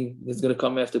meaning it's going to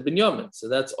come after Binyamin. So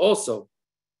that's also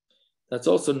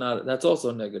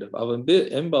negative. But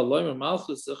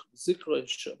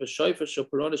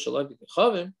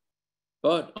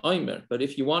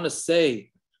if you want to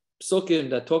say psukim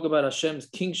that talk about Hashem's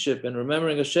kingship and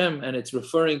remembering Hashem, and it's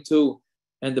referring to,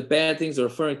 and the bad things are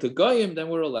referring to Goyim, then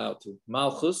we're allowed to.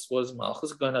 Malchus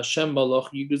going Hashem malach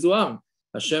yiguzuam.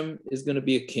 Hashem is going to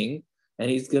be a king, and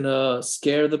he's going to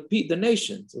scare the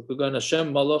nations. If we're going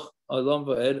Hashem malach alam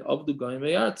va'ed abdu Goyim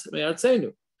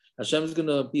me'artzenu. Hashem is going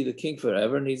to be the king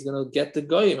forever, and he's going to get the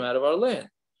Goyim out of our land.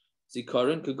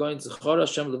 Zikaron Kagoyin Zichar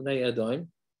Hashem Levnei Edoim.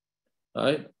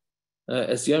 Right?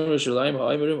 Es Yom Yerushalayim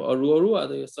Ha'imirim Aru Aru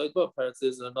Adei Yasayid Ba. Perhaps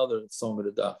there's another song of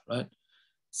the daf, right?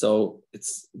 So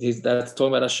that's talking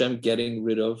about Hashem getting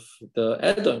rid of the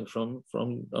Edom from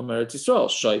Eretz Yisrael.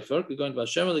 Shofar Kagoyin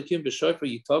Hashem Elikim B'Shofar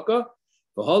Yitaka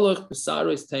V'Halach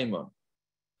B'Saros Tema.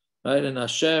 Right? And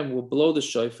Hashem will blow the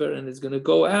shofar, and it's going to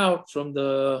go out from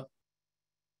the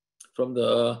how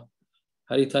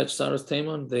do you touch Saras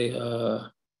Taimon?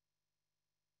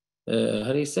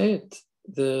 How do you say it?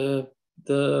 The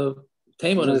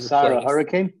Taimon is the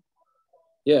hurricane.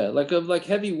 Yeah, like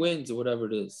heavy winds or whatever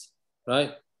it is,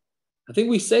 right? I think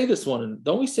we say this one,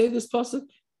 don't we say this passuk?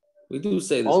 We do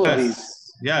say this. All of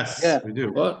these. Yes, yeah. We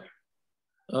do. What?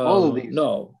 All of these.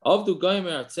 No. Avdu Goyim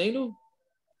Artzenu?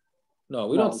 No,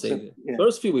 we don't say it. Yeah.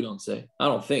 First few we don't say. I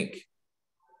don't think.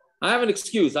 I have an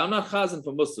excuse. I'm not chazan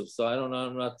for mussaf, so I don't know.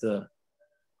 I'm not.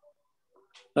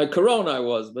 Like Corona, I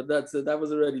was, but that's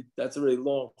already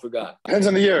long forgotten. Depends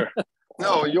on the year.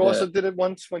 No, you also did it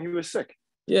once when he was sick.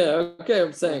 Yeah, okay,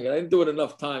 I'm saying it. I didn't do it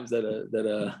enough times that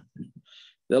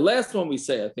the last one we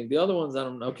say. I think the other ones I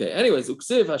don't know. Okay. Anyways,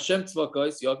 uksiv Hashem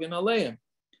tzvakos yogin aleim.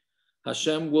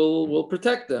 Hashem will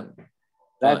protect them.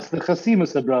 That's the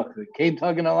chasimus of Bracha. Kein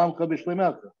tagin alamcha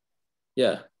b'shleimelcha.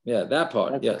 Yeah, that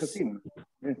part. That's yes.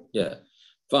 Yeah,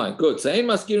 fine, good. So, ein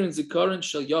maskirin zikaron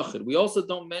shel yachid. We also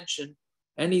don't mention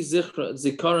any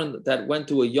zikaron that went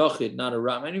to a yachid, not a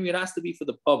ram. Anyway, it has to be for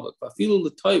the public. Afilu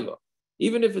l'toiva.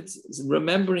 Even if it's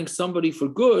remembering somebody for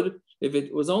good, if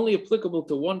it was only applicable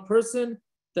to one person,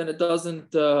 then it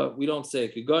doesn't. We don't say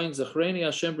it. Kigoyin zachreni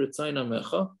Hashem b'tzayna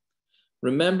mecha.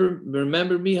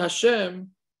 Remember me, Hashem,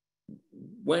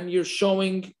 when you're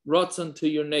showing ratzon to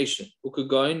your nation.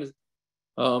 Ukagoyin.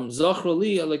 Remember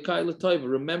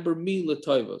me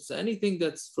l'toiva. So anything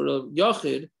that's for a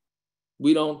yachid,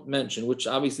 we don't mention. Which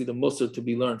obviously the mussaf to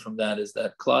be learned from that is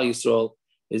that Klal Yisrael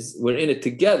we're in it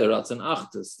together. That's an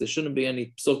achtus. There shouldn't be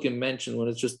any psukim mentioned when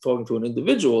it's just talking to an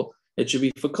individual. It should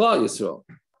be for Klal Yisrael.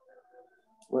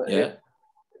 Well, yeah,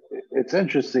 it's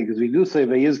interesting because we do say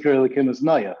vayizker elikim es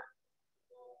nayach.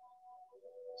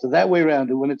 So that way around,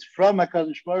 when it's from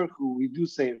HaKadosh Baruch Hu, we do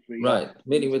say it for yachid. Right,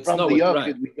 meaning it's from the yachid,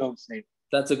 right. We don't say it.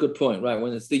 That's a good point, right?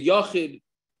 When it's the yachid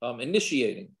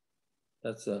initiating,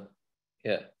 that's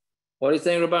yeah. What are you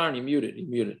saying, Rabban? You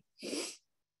muted.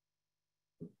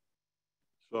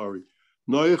 Sorry.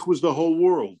 Noach was the whole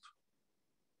world.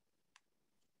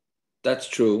 That's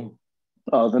true.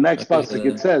 Oh, the next passuk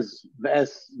it says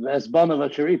 "V'esbana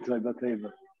v'sharita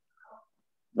b'teva."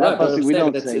 That passuk we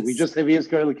don't say. We just say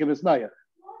 "V'yizkar elikim es nayach."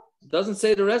 Doesn't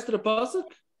say the rest of the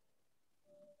passuk.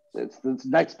 It's the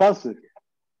next passuk.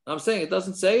 I'm saying it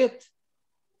doesn't say it.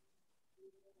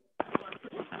 I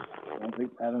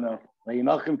don't know.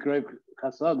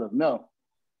 No.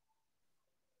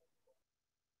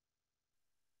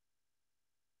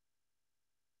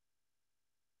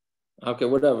 Okay,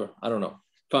 whatever. I don't know.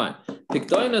 Fine.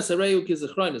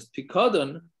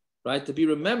 Pikadon, right? To be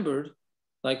remembered,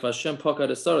 like Hashem Pakad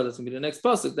Asara. That's gonna be the next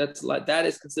pasuk. That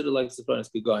is considered like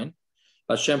zichronos Kigoin.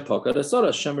 Hashem Pakad Asara.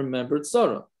 Hashem remembered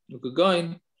Sarah.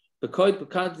 Kigoin.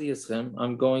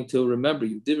 I'm going to remember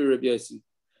you. Divi Rabbi Yosi.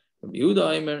 From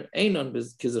Yehuda Aimer, Einon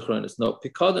Kizichronis. No,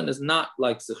 Pikadon is not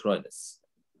like zichronos.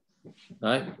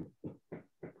 Right?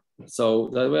 So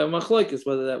that we have Machlokes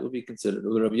whether that would be considered.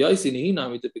 Rabbi Yosi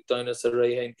Nihinami the Pikdonos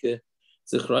Arei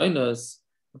Zichronos.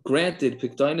 Granted,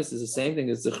 Pikdonos is the same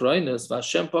thing as zichronos.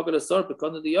 Hashem Pakad Asar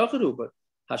Pikadon the Yachidu, but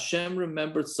Hashem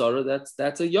remembered Sarah. That's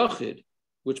a Yachid,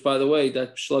 which by the way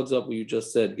that slugs up what you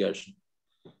just said, Gershon.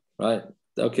 Right?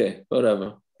 Okay,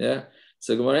 whatever. Yeah.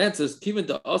 So Gemara answers, "Kiven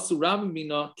to asu rabim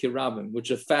mina kirabim," which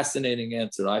is a fascinating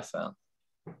answer I found.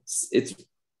 It's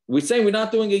we're saying we're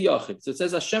not doing a yachid. So it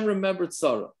says Hashem remembered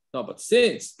Sarah. No, but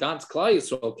since God's Klal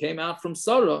Yisrael came out from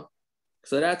Sarah,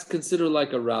 so that's considered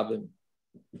like a rabbin,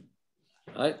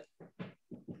 right?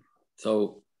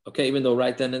 So, okay, even though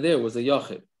right then and there was a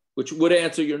yachid, which would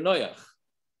answer your noyach.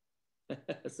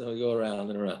 So we go around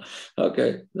and around.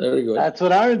 Okay, very good. That's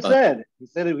what Aaron said. He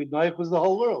said it noyach was the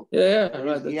whole world. Yeah,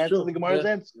 right. He answered the Gemara's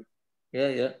answer.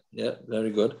 Yeah,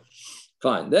 very good.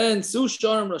 Fine. Then Su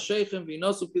Sharm Rashechem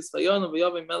Vinosu Pischayon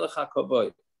V'Yavim Melech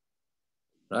HaKavod.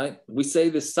 Right? We say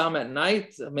this some at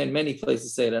night. I mean, many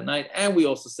places say it at night, and we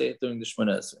also say it during the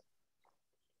Shemona Esrei.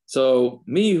 So,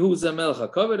 Mi Hu Melech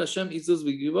HaKavod, Hashem Izuz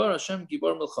V'Gibor, Hashem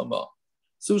Gibor Melchama.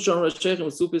 Su Sharm Rashechem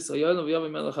V'Su Pischayon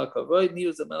V'Yavim Melech HaKavod, Mi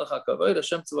Hu Melech HaKavod,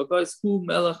 Hashem Tzavagais Hu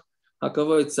Melech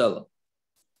HaKavod Tzelah.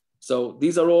 So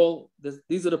these are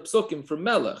the psukim for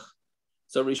Melech.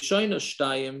 So Rishayna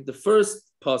Shtayim, the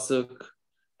first passuk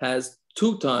has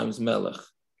 2 times Melech.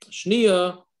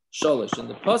 Shniya Shalish. And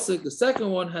the passuk, the second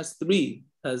one has 3.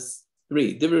 Divrei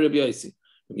Rabbi Yosi.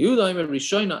 Yudaimer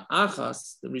Rishayna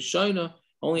Achas, the Rishayna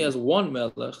only has 1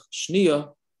 Melech.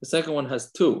 Shniya, the second one has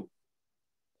 2.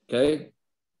 Okay?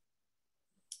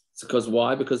 It's because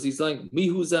why? Because he's like,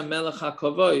 Mihuza Melech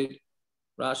HaKavod.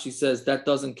 Rashi says that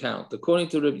doesn't count. According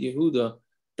to Rabbi Yehuda,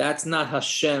 that's not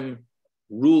Hashem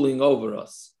ruling over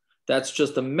us. That's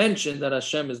just a mention that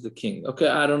Hashem is the king. Okay,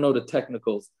 I don't know the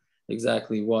technicals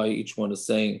exactly why each one is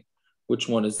saying which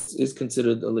one is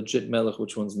considered a legit melech,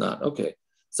 which one's not. Okay.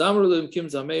 Zamru l'imkim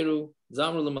zameru,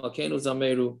 zamru l'malkenu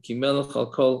zameru, ki melech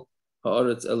al kol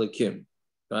ha'aretz elikim.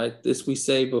 Right? This we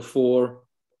say before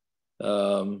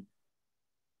Tkiyah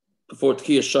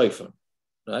Shofar.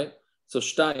 Right? So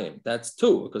Shtayim, that's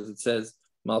 2, because it says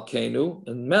Malkenu,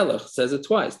 and Melech says it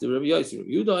twice. The Rabbi Yosi,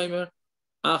 Rabbi Yudaimer,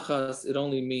 Achas, it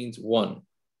only means 1.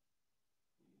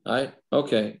 Right?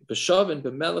 Okay. B'shavin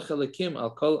b'melech elikim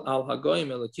al kol al hagoyim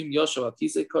elikim yoshav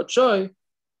akise kodshoy.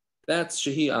 That's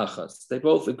Shehi Achas. They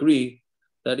both agree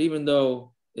that even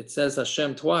though it says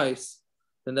Hashem twice,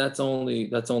 then that's only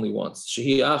once.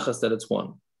 Shehi Achas, that it's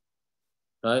 1.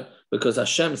 Right? Because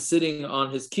Hashem sitting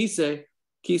on his kisei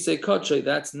kodshoy,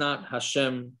 that's not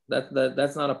Hashem.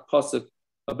 That's not a passuk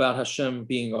about Hashem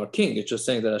being our king. It's just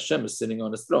saying that Hashem is sitting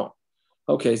on his throne.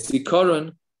 Okay,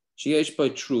 Zikaron, sheyesh by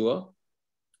trua.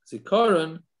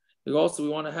 Zikaron, we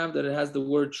want to have that it has the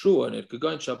word trua in it.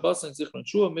 Kagoin Shabbos and zichron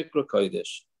trua mikra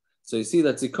kodesh. So you see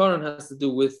that Zikaron has to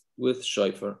do with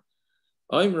shofar.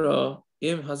 Aimra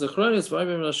im hazichronos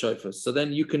v'aimra shofar. So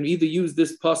then you can either use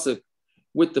this passuk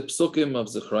with the psukim of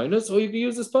zichronos, or you can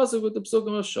use this passuk with the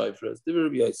psukim of shofros.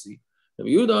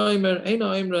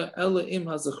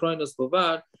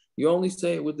 You only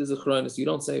say it with the zichronos. You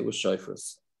don't say it with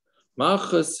shofros.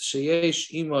 Malchus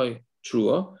sheyesh imoy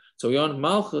trua. So we on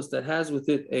malchus that has with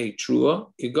it a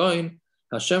trua. Kigoin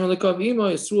Hashem elikav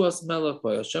imoy truas melech.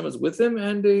 Hashem is with him,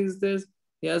 and he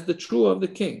has the trua of the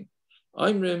king.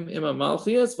 Imrim ima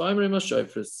malchiyos, v'imrim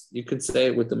shofros. You can say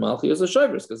it with the malchiyos or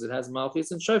shofros because it has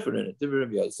malchiyos and shofar in it. Divrei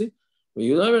Rabbi Yosi.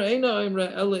 You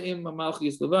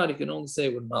can only say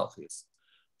it with malchiyos.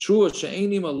 Trua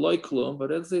she'enim aloy klum, but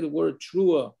let's say the word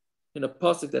trua in a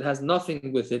passuk that has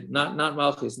nothing with it, not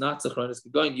malchiyos, not zichronos.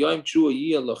 Going yom trua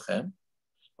yiyah lochem.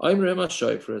 Imrim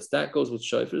shofros. That goes with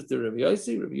shofros. Divrei Rabbi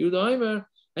Yosi. Rabbi Yehuda Imer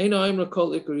eina imra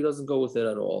kol ikar. He doesn't go with it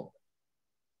at all.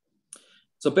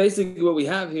 So basically what we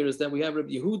have here is that we have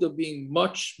Rabbi Yehuda being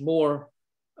much more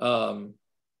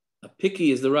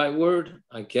picky is the right word,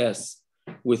 I guess,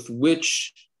 with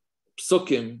which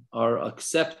psukim are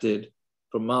accepted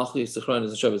from malchiyos, zichronos,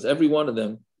 and shofros. Every one of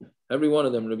them, Rabbi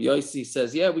Yosi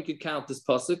says, yeah, we could count this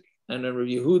passuk, and then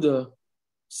Rabbi Yehuda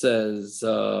says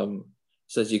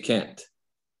you can't.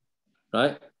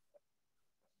 Right?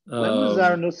 When was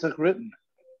our nusach written?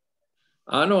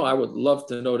 I know, I would love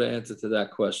to know the answer to that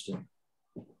question.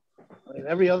 I mean,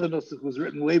 every other nusach was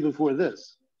written way before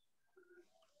this.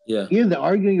 Yeah. Here they're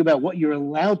arguing about what you're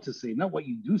allowed to say, not what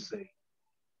you do say.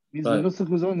 It means the nusach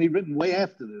was only written way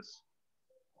after this.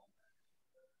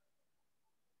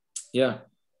 Yeah.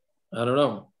 I don't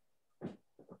know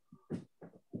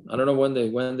when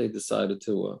they decided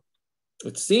to.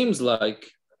 It seems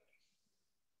like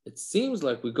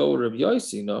we go with Rabbi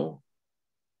Yosi, no?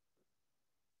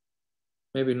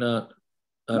 Maybe not.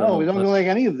 No, we don't go like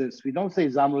any of this. We don't say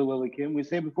Zamru Lelikim. We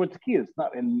say before Tkiyas,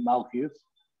 not in Malchiyos.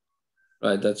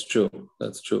 Right, that's true.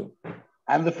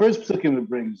 And the first psukim it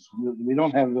brings, we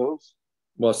don't have those.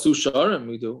 Well, Susharim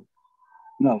we do.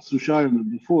 No, Susharim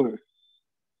before.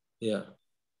 Yeah.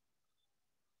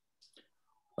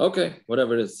 Okay,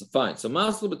 whatever it is, fine. So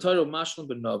Maslu b'Torah, Mashlim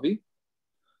b'Navi.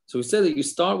 So we said that you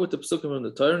start with the psukim from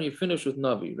the Torah and you finish with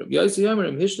Navi. Rabbi Yosi Yomer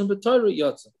Hishlam b'Torah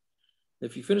Yatsa.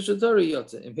 If you finish the Torah,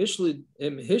 yotze. Im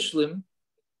hishlim,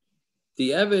 the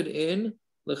Eved in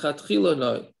lechatchila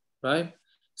noi, right?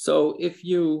 So if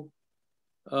you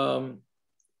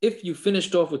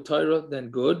finished off with Torah, then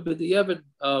good. But the Eved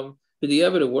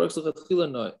it works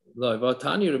lechatchila noi.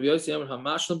 Vatani Rabbi Yosi Amar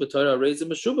hamashlim b'Torah reizim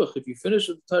meshubach. If you finish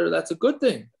with the Torah, that's a good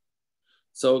thing.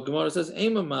 So Gemara says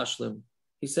ema mashlim.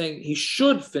 He's saying he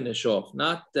should finish off,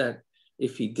 not that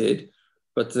if he did.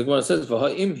 But the Gemara says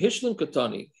v'ha'im hishlim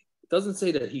katani. It doesn't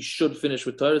say that he should finish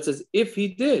with Torah. It says if he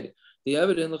did, the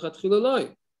evidence lechatchila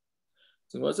loy.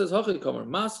 So Gemara says hachid kamer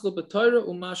maschil b'Torah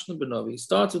u'mashlim b'Navi. He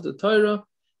starts with the Torah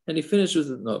and he finishes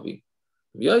with the Navi.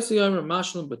 Yosi Amar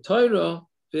mashlim b'Torah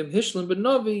v'im hishlim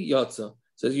b'Navi yatsa.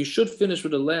 Says you should finish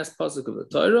with the last passuk of the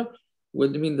Torah.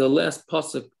 Would mean the last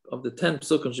passuk of the 10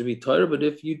 psukim should be Torah, but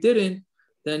if you didn't,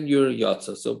 then you're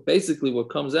yatsa. So basically, what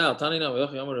comes out, the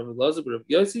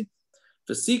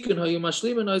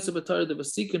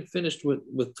vasikin finished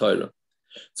with Torah.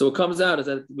 So what comes out is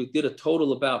that we did a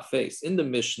total about face. In the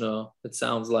Mishna, it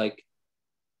sounds like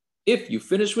if you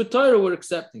finish with Torah, we're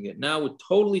accepting it. Now we're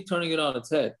totally turning it on its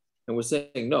head, and we're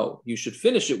saying no, you should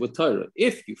finish it with Torah.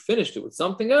 If you finished it with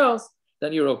something else,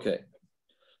 then you're okay.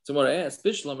 So what I asked,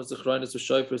 Bishlam is zichronos with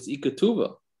shofros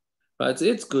ikatuva, right? So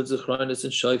it's good zichronos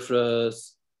and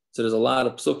shofros. So there's a lot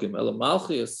of psukim. Ela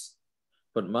malchiyos,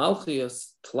 but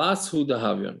malchiyos tlas hu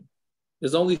dahavyon.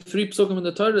 There's only 3 psukim in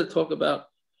the Torah that talk about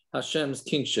Hashem's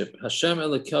kingship. Hashem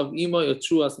elakav ima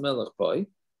yatruas melech pai.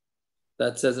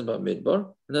 That says in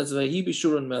Bamidbar, and that's vahi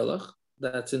bishurun melech.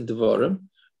 That's in Devarim,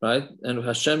 right? And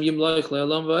Hashem yimloich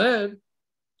le'olam va'ed.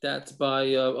 That's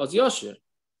by Oz Yashir.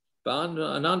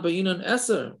 Anan ba'inan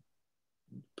eser,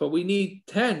 but we need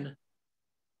 10.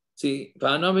 See,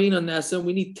 ba'anan ba'inan eser,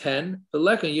 we need 10. The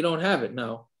lekan, you don't have it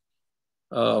now.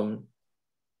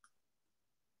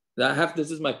 This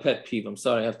is my pet peeve. I'm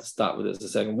sorry, I have to stop with this a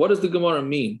second. What does the Gemara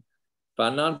mean?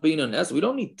 Ba'anan ba'inan eser. We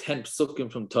don't need 10 psukim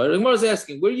from Torah. The Gemara is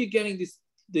asking, where are you getting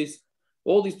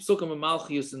all these psukim and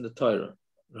malchiyos in the Torah?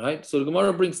 Right. So the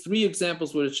Gemara brings 3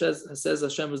 examples where it says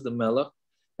Hashem is the melech.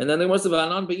 And then there was about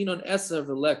anan be'inon eser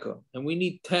v'leka, and we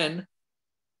need 10,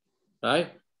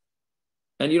 right?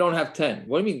 And you don't have 10.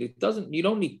 What do you mean? You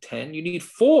don't need 10. You need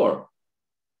 4.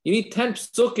 You need 10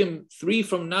 psukim, 3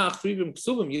 from nach, 3 from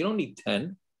ksubim. You don't need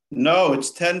 10. No,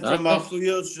 it's 10 from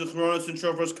malchiyos, zichronos, and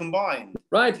shofros combined.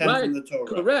 Right, 10 right. From the Torah.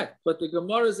 Correct. But the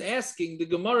Gemara is asking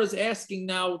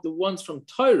now the ones from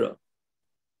Torah.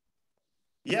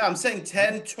 Yeah, I'm saying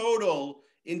 10 total.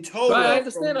 In total, right, I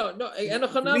understand. No, and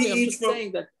I'm just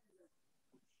saying that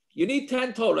you need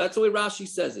 10 total. That's the way Rashi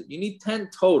says it. You need 10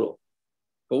 total.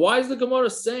 But why is the Gemara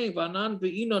saying Vanan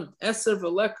be'inon eser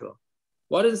v'leka?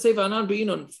 Why didn't it say Vanan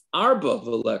be'inon arba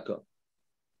v'leka?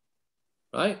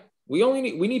 Right? We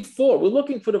need 4. We're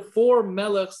looking for the 4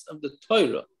 melechs of the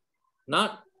Torah,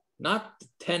 not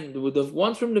 10. With the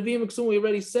ones from nivvim and we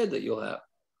already said that you'll have.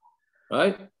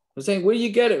 Right? I'm saying, where do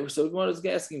you get it? So Gemara is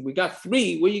asking, we got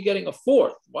 3, where are you getting a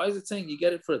 4th? Why is it saying you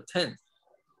get it for a 10th?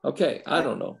 Okay, I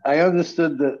don't know. I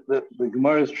understood that the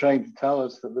Gemara is trying to tell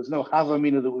us that there's no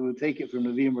havamina that we would take it from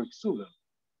nivvim or ksuvim.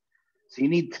 So you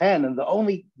need 10, and the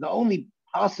only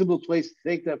possible place to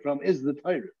take that from is the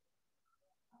Torah,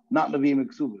 not nivvim and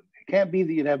ksuvim. It can't be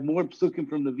that you'd have more psukim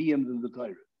from nivvim than the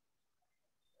Torah.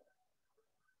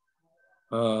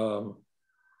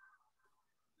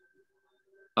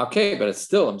 Okay, but it's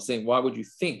still, I'm saying, why would you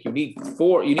think you need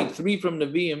 4? You need 3 from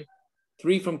Nevi'im,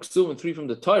 3 from Ksum, and 3 from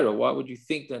the Torah. Why would you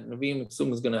think that Nevi'im and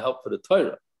Ksum is going to help for the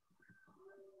Torah?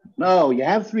 No, you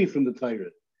have 3 from the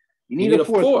Torah. You need a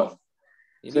 4th.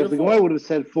 So if the Gemara would have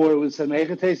said 4, it would have said,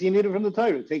 you need it from the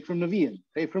Torah. Take from Nevi'im,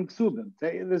 take from Ksubim.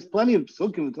 There's plenty of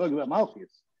psukim to talk about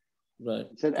malchiyos. Right.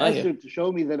 It said, Esther to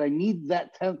show me that I need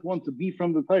that 10th one to be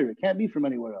from the Torah. It can't be from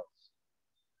anywhere else.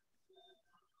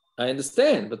 I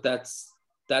understand, but that's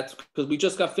because we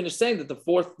just got finished saying that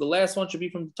the last one should be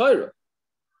from the Torah.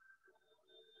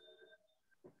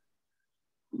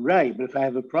 Right, but if I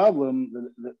have a problem,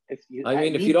 if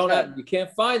you don't have, you can't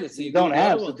find it, so you don't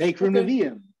have. So take from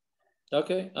Nevi'im.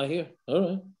 Okay, I hear. All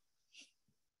right,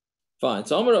 fine.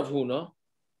 So Amar Rav Huna.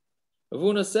 Rav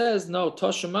Huna says no.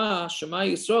 Toshema Shema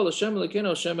Yisrael Hashem Elokeinu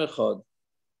Hashem Echad.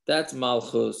 That's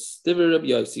malchus. Divrei Rabbi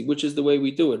Yosi, which is the way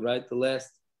we do it, right? The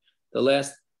last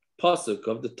passuk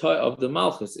of the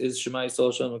malchus is Shema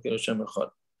Yisrael Hashem Elokeinu Hashem Echad.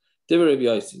 Divrei Rabbi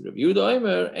Yosi. Rabbi Yehuda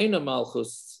Omer Eina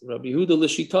malchus. Rabbi Yehuda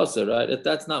l'shitasa, right?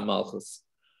 That's not malchus.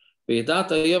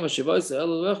 V'yadata hayom hashavayis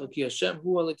Elohecha ki Hashem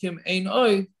hu Elokim ein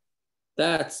oid.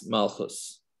 That's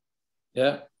malchus.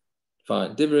 Yeah,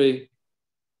 fine. Divrei.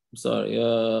 I'm sorry.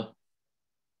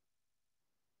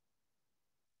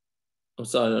 I'm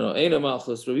sorry. No. Eina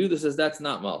malchus. Rabbi Yehuda says that's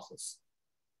not malchus.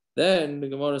 Then the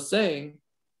Gemara is saying,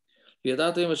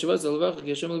 malchus,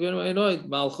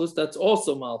 that's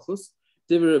also malchus.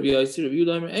 Fine,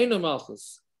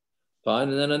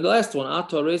 and then the last one,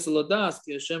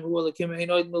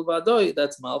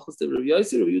 that's malchus.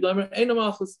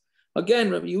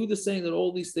 Again, Rabbi Yehuda is saying that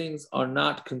all these things are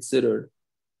not considered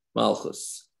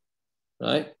malchus,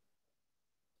 right?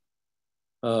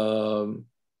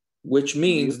 Which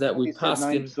means that we pass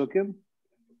in psukim.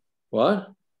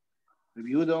 What? Rabbi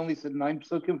Yehuda only said 9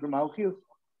 psukim from malchiyos.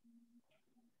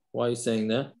 Why are you saying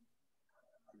that?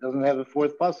 He doesn't have a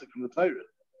 4th passuk from the Torah.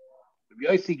 Rabbi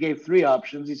Yosi gave 3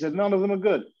 options. He said none of them are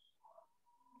good.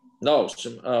 No,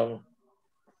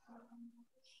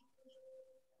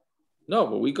 no,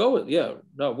 but we go with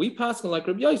we pass like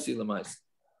Rabbi Yosi Lamais.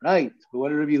 Right, but what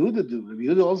did Rabbi Yehuda do? Rabbi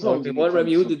Yehuda also. What did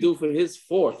Rabbi Yehuda do for his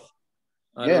 4th?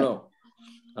 I don't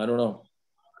know.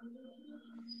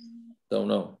 Don't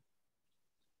know.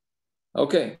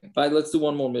 Okay, fine. Let's do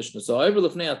one more Mishnah. So, Over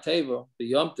Lefnei Ateva, the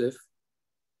Yom Tif,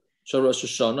 Rosh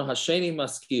Hashanah, Hasheni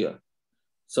Maskia.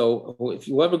 So, if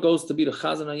whoever goes to be the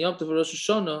Chazan on Yom Tif or Rosh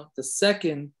Hashanah, the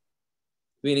second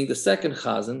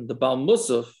Chazan, the Baal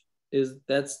Mussaf,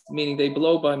 that's meaning they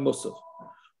blow by Mussaf.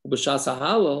 B'shas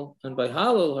Halal, and by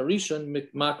Halal, Harishon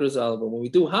Makras Alba. When we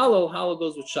do Halal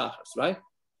goes with Shachris, right?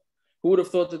 Who would have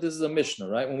thought that this is a Mishnah,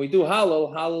 right? When we do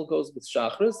Halal goes with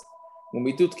Shachris. When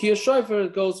we do Tkiyah Shofar,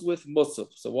 it goes with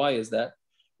mussaf. So why is that?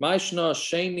 Mishna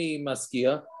Sheni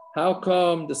Maskia. How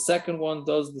come the second one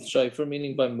does the shofar,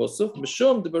 meaning by mussaf?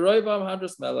 Mishum de Beroivam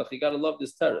Hadras Melech. You got to love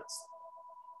this teretz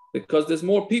because there's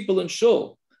more people in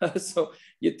shul. So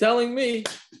you're telling me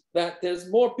that there's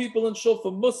more people in shul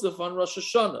for mussaf on Rosh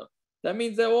Hashanah. That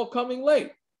means they're all coming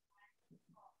late.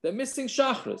 They're missing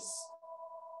shachris.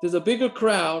 There's a bigger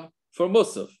crowd for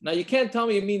mussaf. Now you can't tell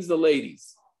me it means the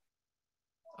ladies.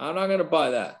 I'm not going to buy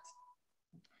that.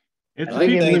 It's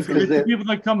the people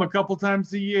that come a couple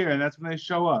times a year, and that's when they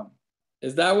show up.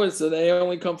 Is that what? So they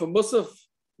only come for mussaf?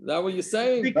 Is that what you're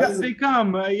saying? They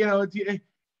come.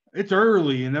 It's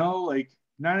early. Like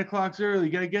 9 o'clock's early.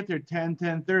 You got to get there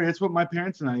 10:30. That's what my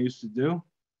parents and I used to do.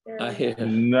 I hear.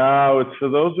 No, it's for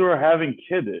those who are having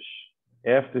kiddush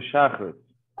after shachrit.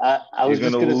 I was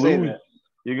just going to say that.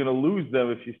 You're going to lose them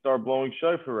if you start blowing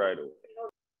shofar right away.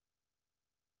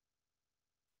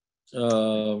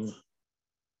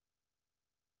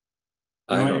 I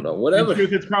don't know. Whatever. In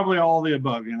truth, it's probably all the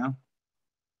above,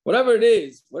 Whatever it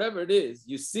is,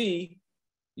 you see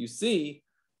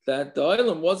that the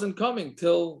Olam wasn't coming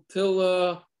till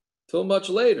much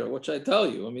later, which I tell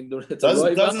you. I mean, it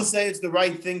doesn't say it's the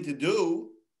right thing to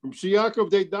do. From Yaakov,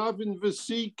 they daven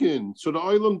v'sikin, so the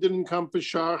Olam didn't come for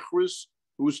shachris.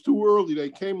 It was too early. They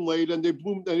came late, and they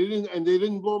blew. They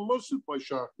didn't blow mussaf by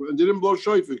shachris, and they didn't blow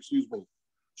shofar. Excuse me.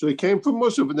 So they came from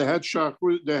mussaf, and they had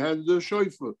shachris. They had the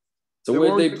shofar. So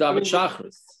where they daven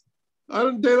shachris? They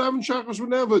daven shachris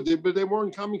whenever, but they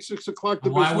weren't coming 6 o'clock.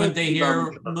 Why wouldn't they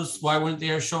hear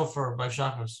shofar by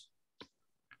shachris?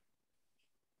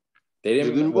 They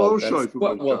didn't blow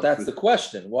shofar. Well, that's the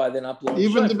question. Why they're not blowing?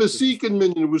 Even the Basikin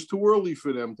minion, it was too early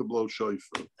for them to blow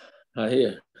shofar. I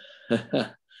hear.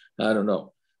 I don't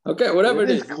know. Okay, whatever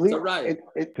it is, it's all right.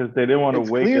 Because they didn't want to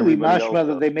wake clearly everybody mashma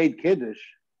that they made kiddush.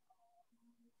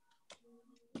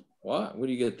 What? Where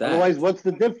do you get that? Otherwise, what's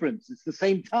the difference? It's the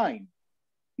same time.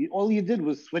 All you did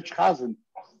was switch chazan.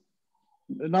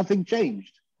 Nothing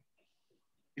changed.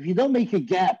 If you don't make a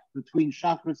gap between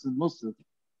shachris and mussaf,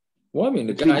 well, I mean,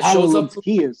 the guy shows up.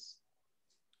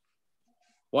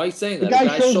 Why are you saying that? The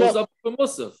guy shows up for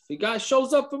mussaf. The guy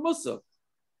shows up for mussaf.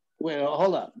 Wait,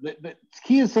 hold on. But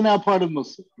tkiyas are now part of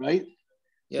mussaf, right?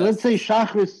 Yes. So let's say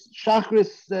shachris,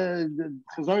 the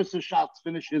chazaras shots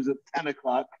finishes at 10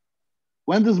 o'clock.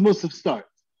 When does mussaf start?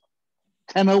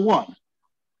 10:01.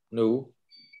 No.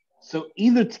 So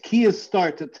either tkiyas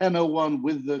start at 10:01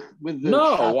 with the.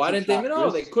 No, why didn't they? No,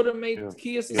 they could have made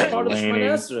tkiyas as part of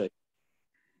shemona esrei.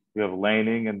 You have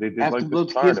laning, and they did have to blow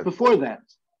tkiyas before that.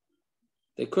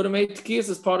 They could have made tkiyas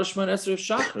as part of shemona esrei of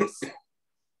shachris.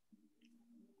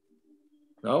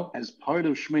 No, as part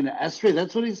of shemona esrei.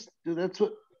 That's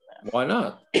what. Why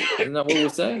not? Isn't that what we're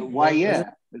saying? Why?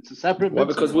 Yeah, it's a separate. Well,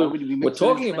 because we're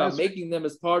talking about making them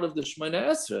as part of the shemona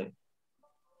esrei.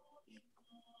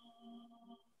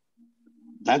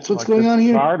 That's what's going on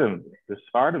here. The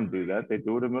Sfardim do that. They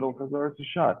do it in the middle of Chazaras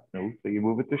Hashat. So you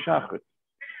move it to Shachrit.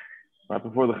 Right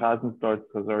before the Chazan starts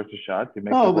Chazaras Hashat, you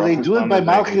make. No, but they do it by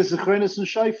malchiyos, zichronos, and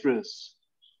shofros.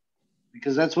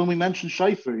 Because that's when we mention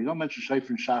shofar. You don't mention shofar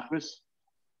and shachris.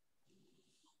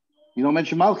 You don't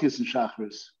mention malchiyos and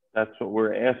shachris. That's what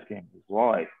we're asking.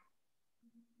 Why?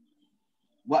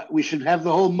 What, we should have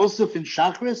the whole mussaf in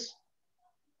shachris?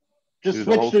 Just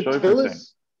switch to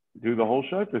tefillas? Do the whole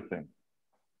shofar thing.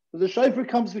 The shofar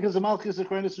comes because of malchiyos,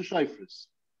 zichronos, and shofros.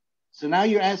 So now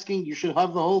you're asking, you should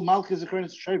have the whole malchiyos,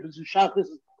 zichronos, shofros, and shachris.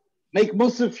 Make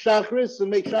mussaf shachris and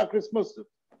make shachris mussaf.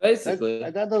 Basically.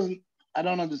 That doesn't, I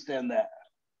don't understand that.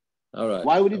 All right.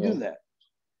 Why would he do that?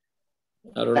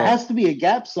 I don't know. There has to be a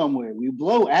gap somewhere. We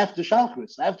blow after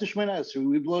shachris, after shemona esrei,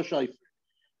 we blow shofar.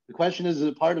 The question is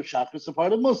it part of shachris or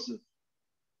part of mussaf?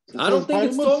 I don't think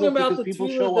it's talking about the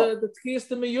tkiyas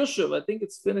to meyushav. I think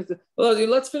it's finished. Well,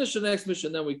 let's finish the next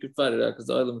mission, then we could fight it out because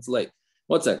the island is late.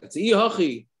 1 second. So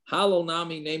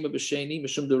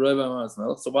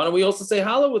why don't we also say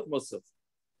halal with mussaf?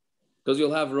 Because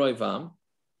you'll have roivam.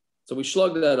 So we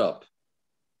slug that up.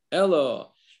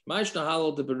 Elo, Mishna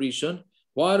halal de berishon.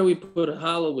 Why do we put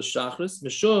halal with shachris?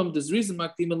 Mishum, there's reason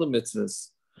makdim the mitzvahs.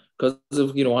 Because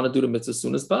if you don't want to do the mitzvah as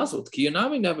soon as possible.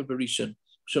 Tkiyanami never berishon.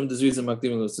 Mishum, there's reason makdim the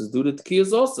mitzvahs. Do the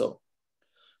tkiyas also.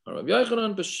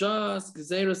 Yochanan b'shas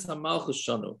gezeres hamalchus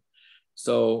shanu.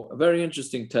 So a very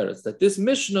interesting teretz that this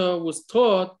Mishnah was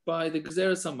taught by the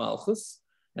gezeres hamalchus,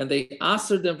 and they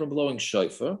answered them from blowing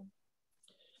shofar.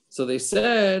 So they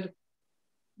said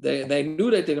they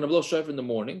knew that they're going to blow shofar in the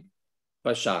morning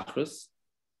by shachris.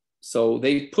 So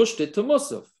they pushed it to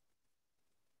mussaf.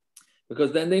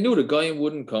 Because then they knew the goyim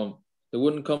wouldn't come. They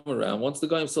wouldn't come around. Once the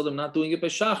goyim saw them not doing it by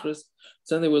shachris,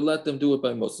 then they would let them do it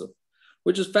by mussaf.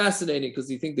 Which is fascinating because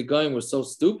you think the goyim were so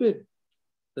stupid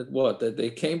that they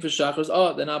came for shachris.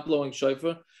 Oh, they're not blowing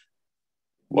shofar.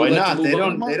 Why not? They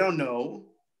don't know.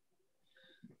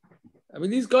 I mean,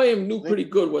 these goyim knew pretty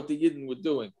good what the Yidden were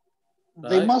doing. Right?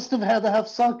 They must have had to have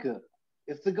sukkah.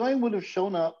 If the goyim would have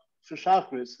shown up for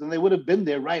shachris, then they would have been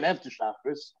there right after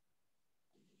shachris.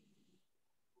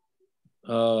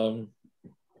 I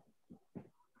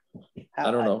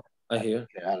don't know. I hear.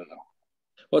 Okay, I don't know.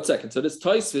 1 second. So this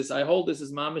Tosfos, I hold this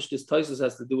as mamish. This Tosfos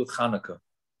has to do with Hanukkah.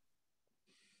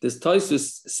 This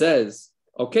Tosfos says,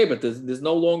 okay, but there's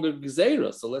no longer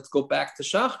Gezerah, so let's go back to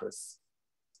shachris,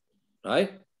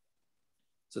 right?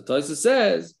 So Tosfos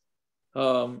says,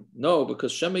 no,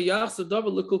 because Shema Yachsa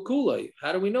Davar Likul Kulay.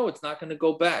 How do we know it's not going to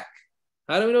go back?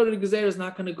 How do we know that the Gezerah is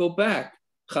not going to go back?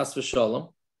 Chas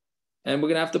v'shalom. And we're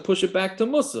going to have to push it back to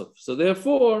mussaf. So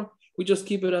therefore, we just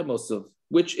keep it at mussaf,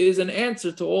 which is an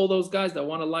answer to all those guys that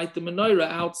want to light the menorah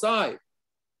outside.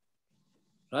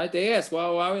 Right? They ask,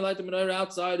 well, why we light the menorah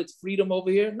outside? It's freedom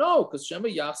over here. No, because Shema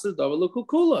Yachsa Davar Likul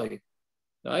Kulay.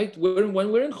 Right? When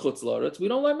we're in Chutz La'aretz, we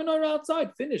don't light menorah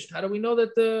outside. Finished. How do we know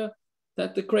that the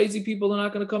crazy people are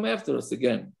not going to come after us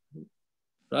again,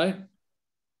 right?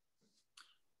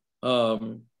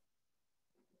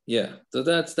 Yeah. So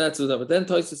that's what. But then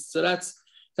Tosfos. So that's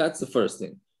the first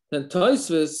thing. Then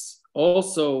Tosfos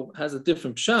also has a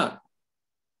different pshat,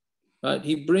 right?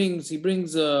 He brings a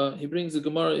Gemara. He brings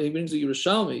a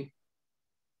Yerushalmi,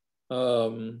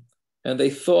 and they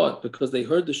thought because they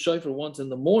heard the shofar once in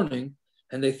the morning,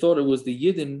 and they thought it was the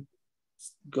Yidden.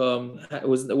 It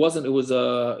was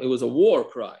a war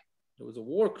cry. It was a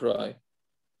war cry,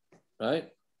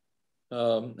 right?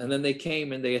 And then they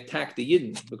came and they attacked the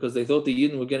Yidden because they thought the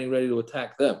Yidden were getting ready to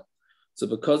attack them. So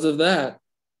because of that,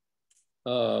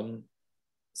 so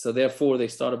therefore they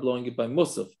started blowing it by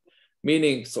mussaf.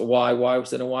 Meaning, so why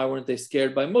weren't they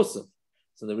scared by mussaf?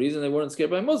 So the reason they weren't scared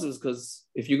by mussaf is because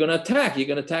if you're going to attack, you're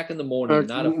going to attack in the morning,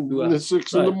 not at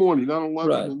 6 in the morning, not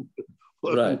 11.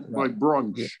 Right. Like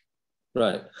brunch. Yeah.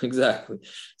 Right, exactly.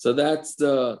 So that's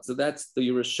the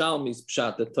Yerushalmi's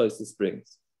pshat that Tosfos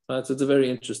brings. Right, so it's a very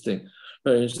interesting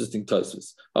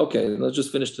Tosfos. Okay, let's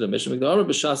just finish to the mission.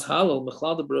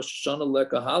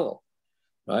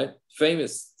 Right,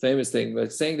 famous thing.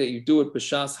 But saying that you do it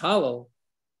b'shas halal,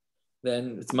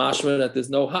 then it's mashma that there's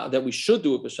no that we should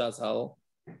do it b'shas halal.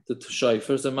 The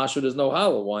shofars and mashma there's no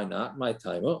halal. Why not? My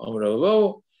timer.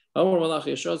 Why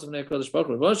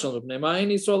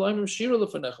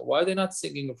are they not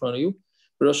singing in front of you?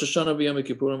 Rosh Hashanah v'Yom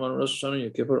Kippurim on Rosh Hashanah and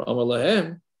Yom Kippur. Amar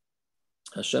lahem.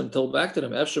 Hashem told back to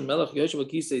them,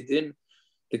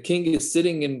 the king is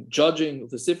sitting and judging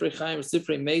the sifrei hayom,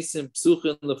 sifrei mesim,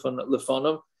 psukim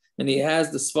lefanov, and he has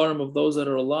the svarim of those that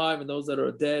are alive and those that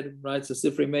are dead, right? So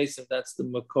sifrei mesim, that's the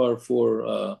makar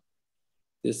for,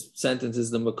 this sentence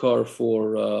is the makar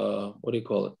for, what do you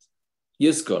call it?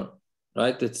 Yizkar.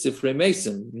 Right, that sifrei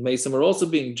mesim are also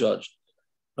being judged.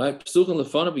 Right, psukim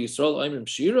lefanav Yisrael aimim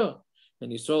shira,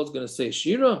 and Yisrael is going to say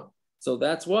shira. So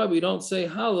that's why we don't say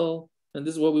halal, and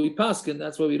this is what we paskin.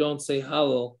 That's why we don't say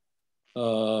halal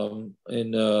on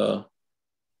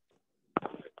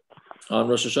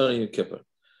Rosh Hashanah and Yom Kippur.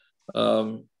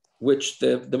 Which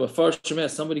the Mefarshim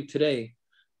asked somebody today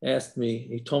asked me.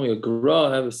 He told me a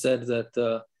Gra have said that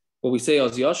what we say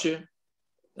as Yashir.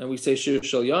 and we say Shir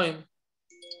Shel Yomi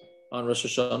on Rosh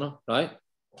Hashanah, right?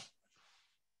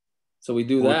 So we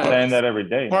do that. We're saying that every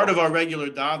day. Part of our regular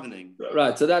davening.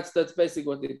 Right. So that's basically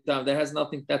what they do. That has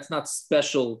nothing. That's not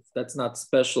special. That's not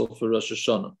special for Rosh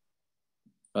Hashanah,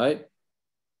 right?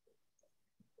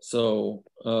 So,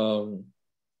 or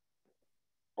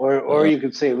you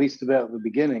could say at least about the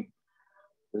beginning.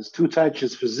 There's two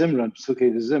touches for Zimra and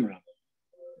psukim de Zimra.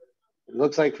 It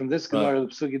looks like from this Gemara, the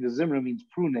psukim de Zimra means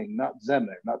pruning, not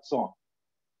zemer, not song.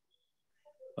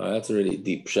 That's a really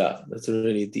deep shot.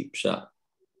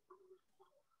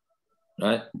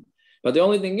 Right? But the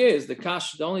only thing is,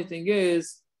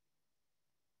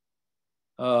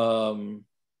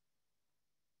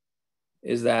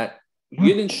 is that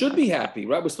Yidden should be happy,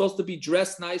 right? We're supposed to be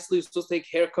dressed nicely. We're supposed to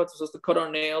take haircuts. We're supposed to cut our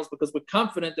nails because we're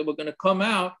confident that we're going to come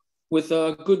out with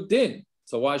a good din.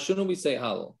 So why shouldn't we say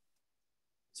halal?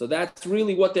 So that's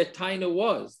really what their taina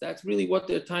was. The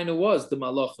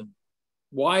malachim.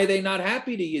 Why are they not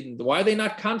happy to Yidden? Why are they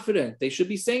not confident? They should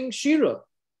be saying shira.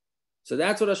 So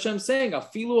that's what Hashem's saying.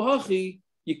 Afilu hachi,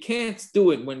 you can't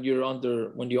do it when you're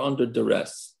under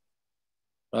duress.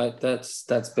 Right?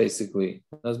 That's basically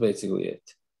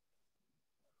it.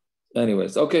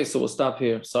 Anyways, okay, so we'll stop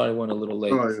here. Sorry, went a little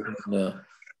late. Yeah.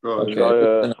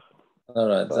 Okay. All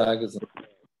right.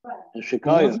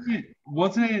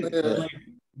 Wasn't it like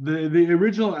the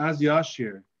original Az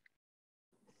Yashir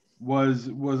was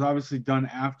obviously done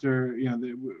after,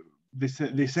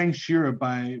 they sang Shira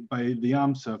by the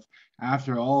Yamsuf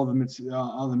after all the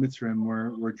Mitzrayim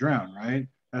were drowned, right?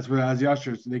 That's where Az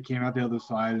Yashir, they came out the other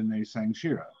side and they sang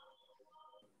Shira,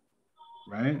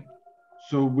 right?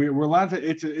 So we're allowed to.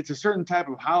 It's a certain type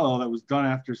of halal that was done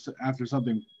after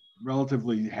something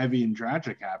relatively heavy and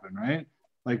tragic happened, right?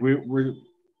 Like we're.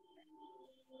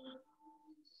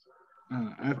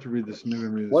 I have to read this.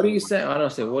 What are you saying? I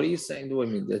don't say. What are you saying? Do I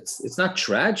mean it's not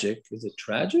tragic? Is it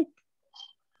tragic?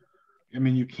 I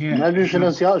mean, you can't. Medrash and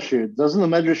Az Yashir. Doesn't the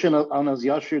Medrash on Az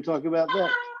Yashir talk about that?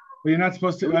 But you're not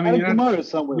supposed to. I mean, you're not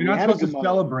supposed to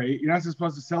celebrate. You're not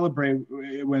supposed to celebrate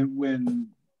when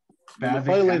bad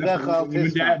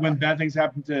things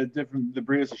happen to the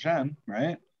Brios Hashem,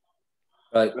 right?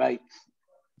 Right.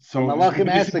 So,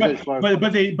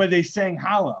 but they sang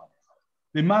halal.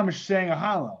 The mamish sang a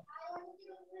halal.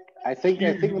 I think the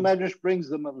Medrash brings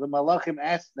the malachim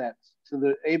asked that to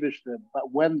the Eibishter,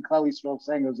 but when Klal Yisrael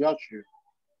sang Az Yashir,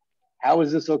 how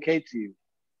is this okay to you?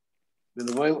 Yeah.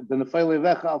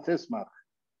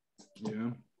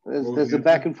 There's a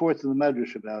back and forth in the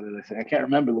Medrash about it. I think I can't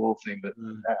remember the whole thing, but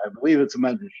I believe it's a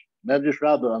Medrash. Medrash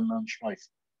Rabbah on Shmais.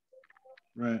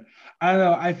 Right. I don't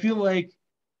know. I feel like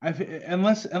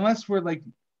unless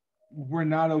we're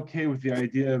not okay with the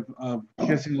idea of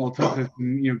kissing Malchiyos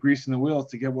and greasing the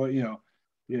wheels to get what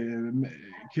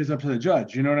kiss up to the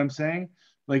judge. You know what I'm saying?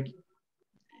 Like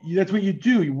that's what you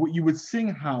do. You would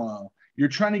sing halal. You're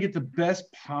trying to get the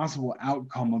best possible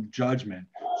outcome of judgment.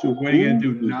 So what are you going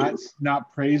to do?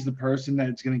 Not praise the person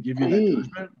that's going to give you that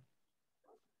judgment?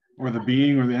 Or the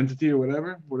being or the entity or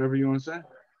whatever you want to say?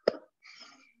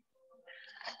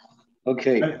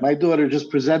 Okay, my daughter just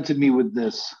presented me with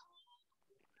this.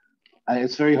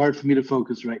 It's very hard for me to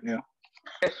focus right now.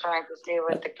 Just trying to stay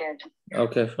with the kid.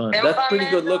 Okay, fine. That's a pretty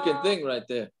good looking thing right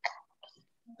there.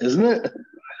 Isn't it?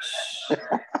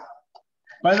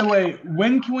 By the way,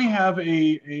 when can we have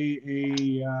a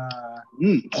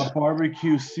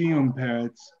barbecue siyum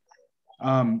parrots?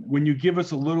 When you give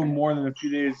us a little more than a few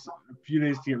days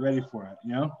to get ready for it,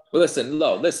 Well, listen.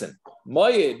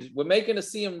 Mayid, we're making a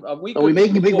siyum a week. Are we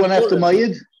making a big one after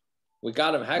Mayid? We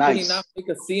got him. How can he not make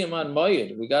a siyum on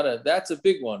Mayid? That's a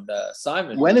big one,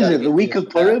 Simon. When is it? The week of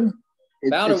Purim?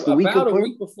 It's the week of Purim? A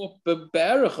week before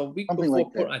Barach, a week Something before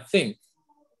like Purim, that. I think.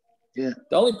 Yeah.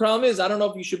 The only problem is I don't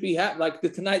know if you should be happy like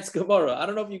tonight's Gemara. I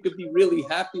don't know if you could be really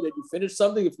happy that you finished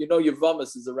something if you know your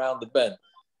vamos is around the bend.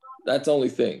 That's the only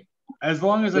thing. As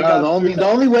long as the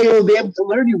only way you'll be able to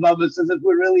learn your vamos is if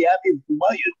we're really happy with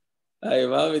you. Hey,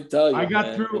 let me tell you. I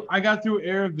got through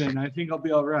Erevin. I think I'll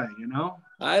be all right.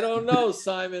 I don't know,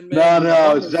 Simon. Man.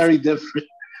 No, it's very different.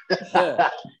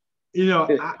 I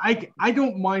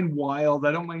don't mind wild.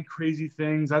 I don't mind crazy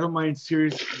things. I don't mind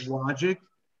serious logic.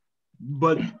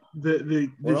 But the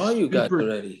where are you guys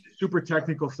already? Super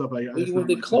technical stuff. When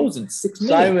they close in 6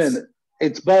 minutes. Simon,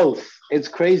 it's both. It's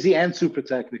crazy and super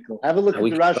technical. Have a look at the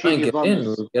Rashi in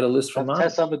Yevamos. We'll get a list from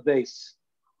Tes Amud Beis.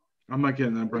 I'm not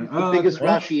getting that, Brian. The biggest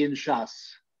Rashi in Shas.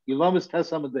 Yevamos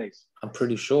Tes Amud Beis. I'm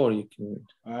pretty sure you can.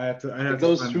 It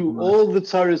goes through all the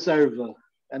Tzaras Erva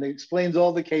and it explains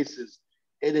all the cases.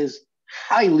 It is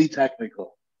highly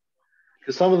technical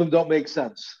because some of them don't make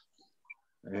sense.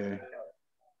 Yeah.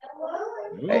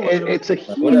 It's a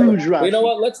huge Rashi. You know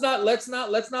what? Let's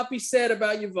not be sad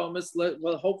about Yevomis.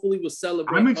 Well, hopefully we'll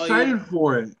celebrate. I'm excited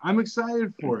for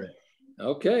it.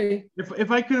 Okay.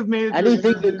 If I could have made it.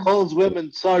 Anything that calls women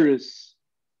tsaris.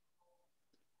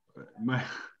 Oh my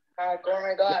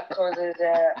God, causes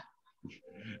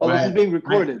this is being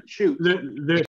recorded. Shoot.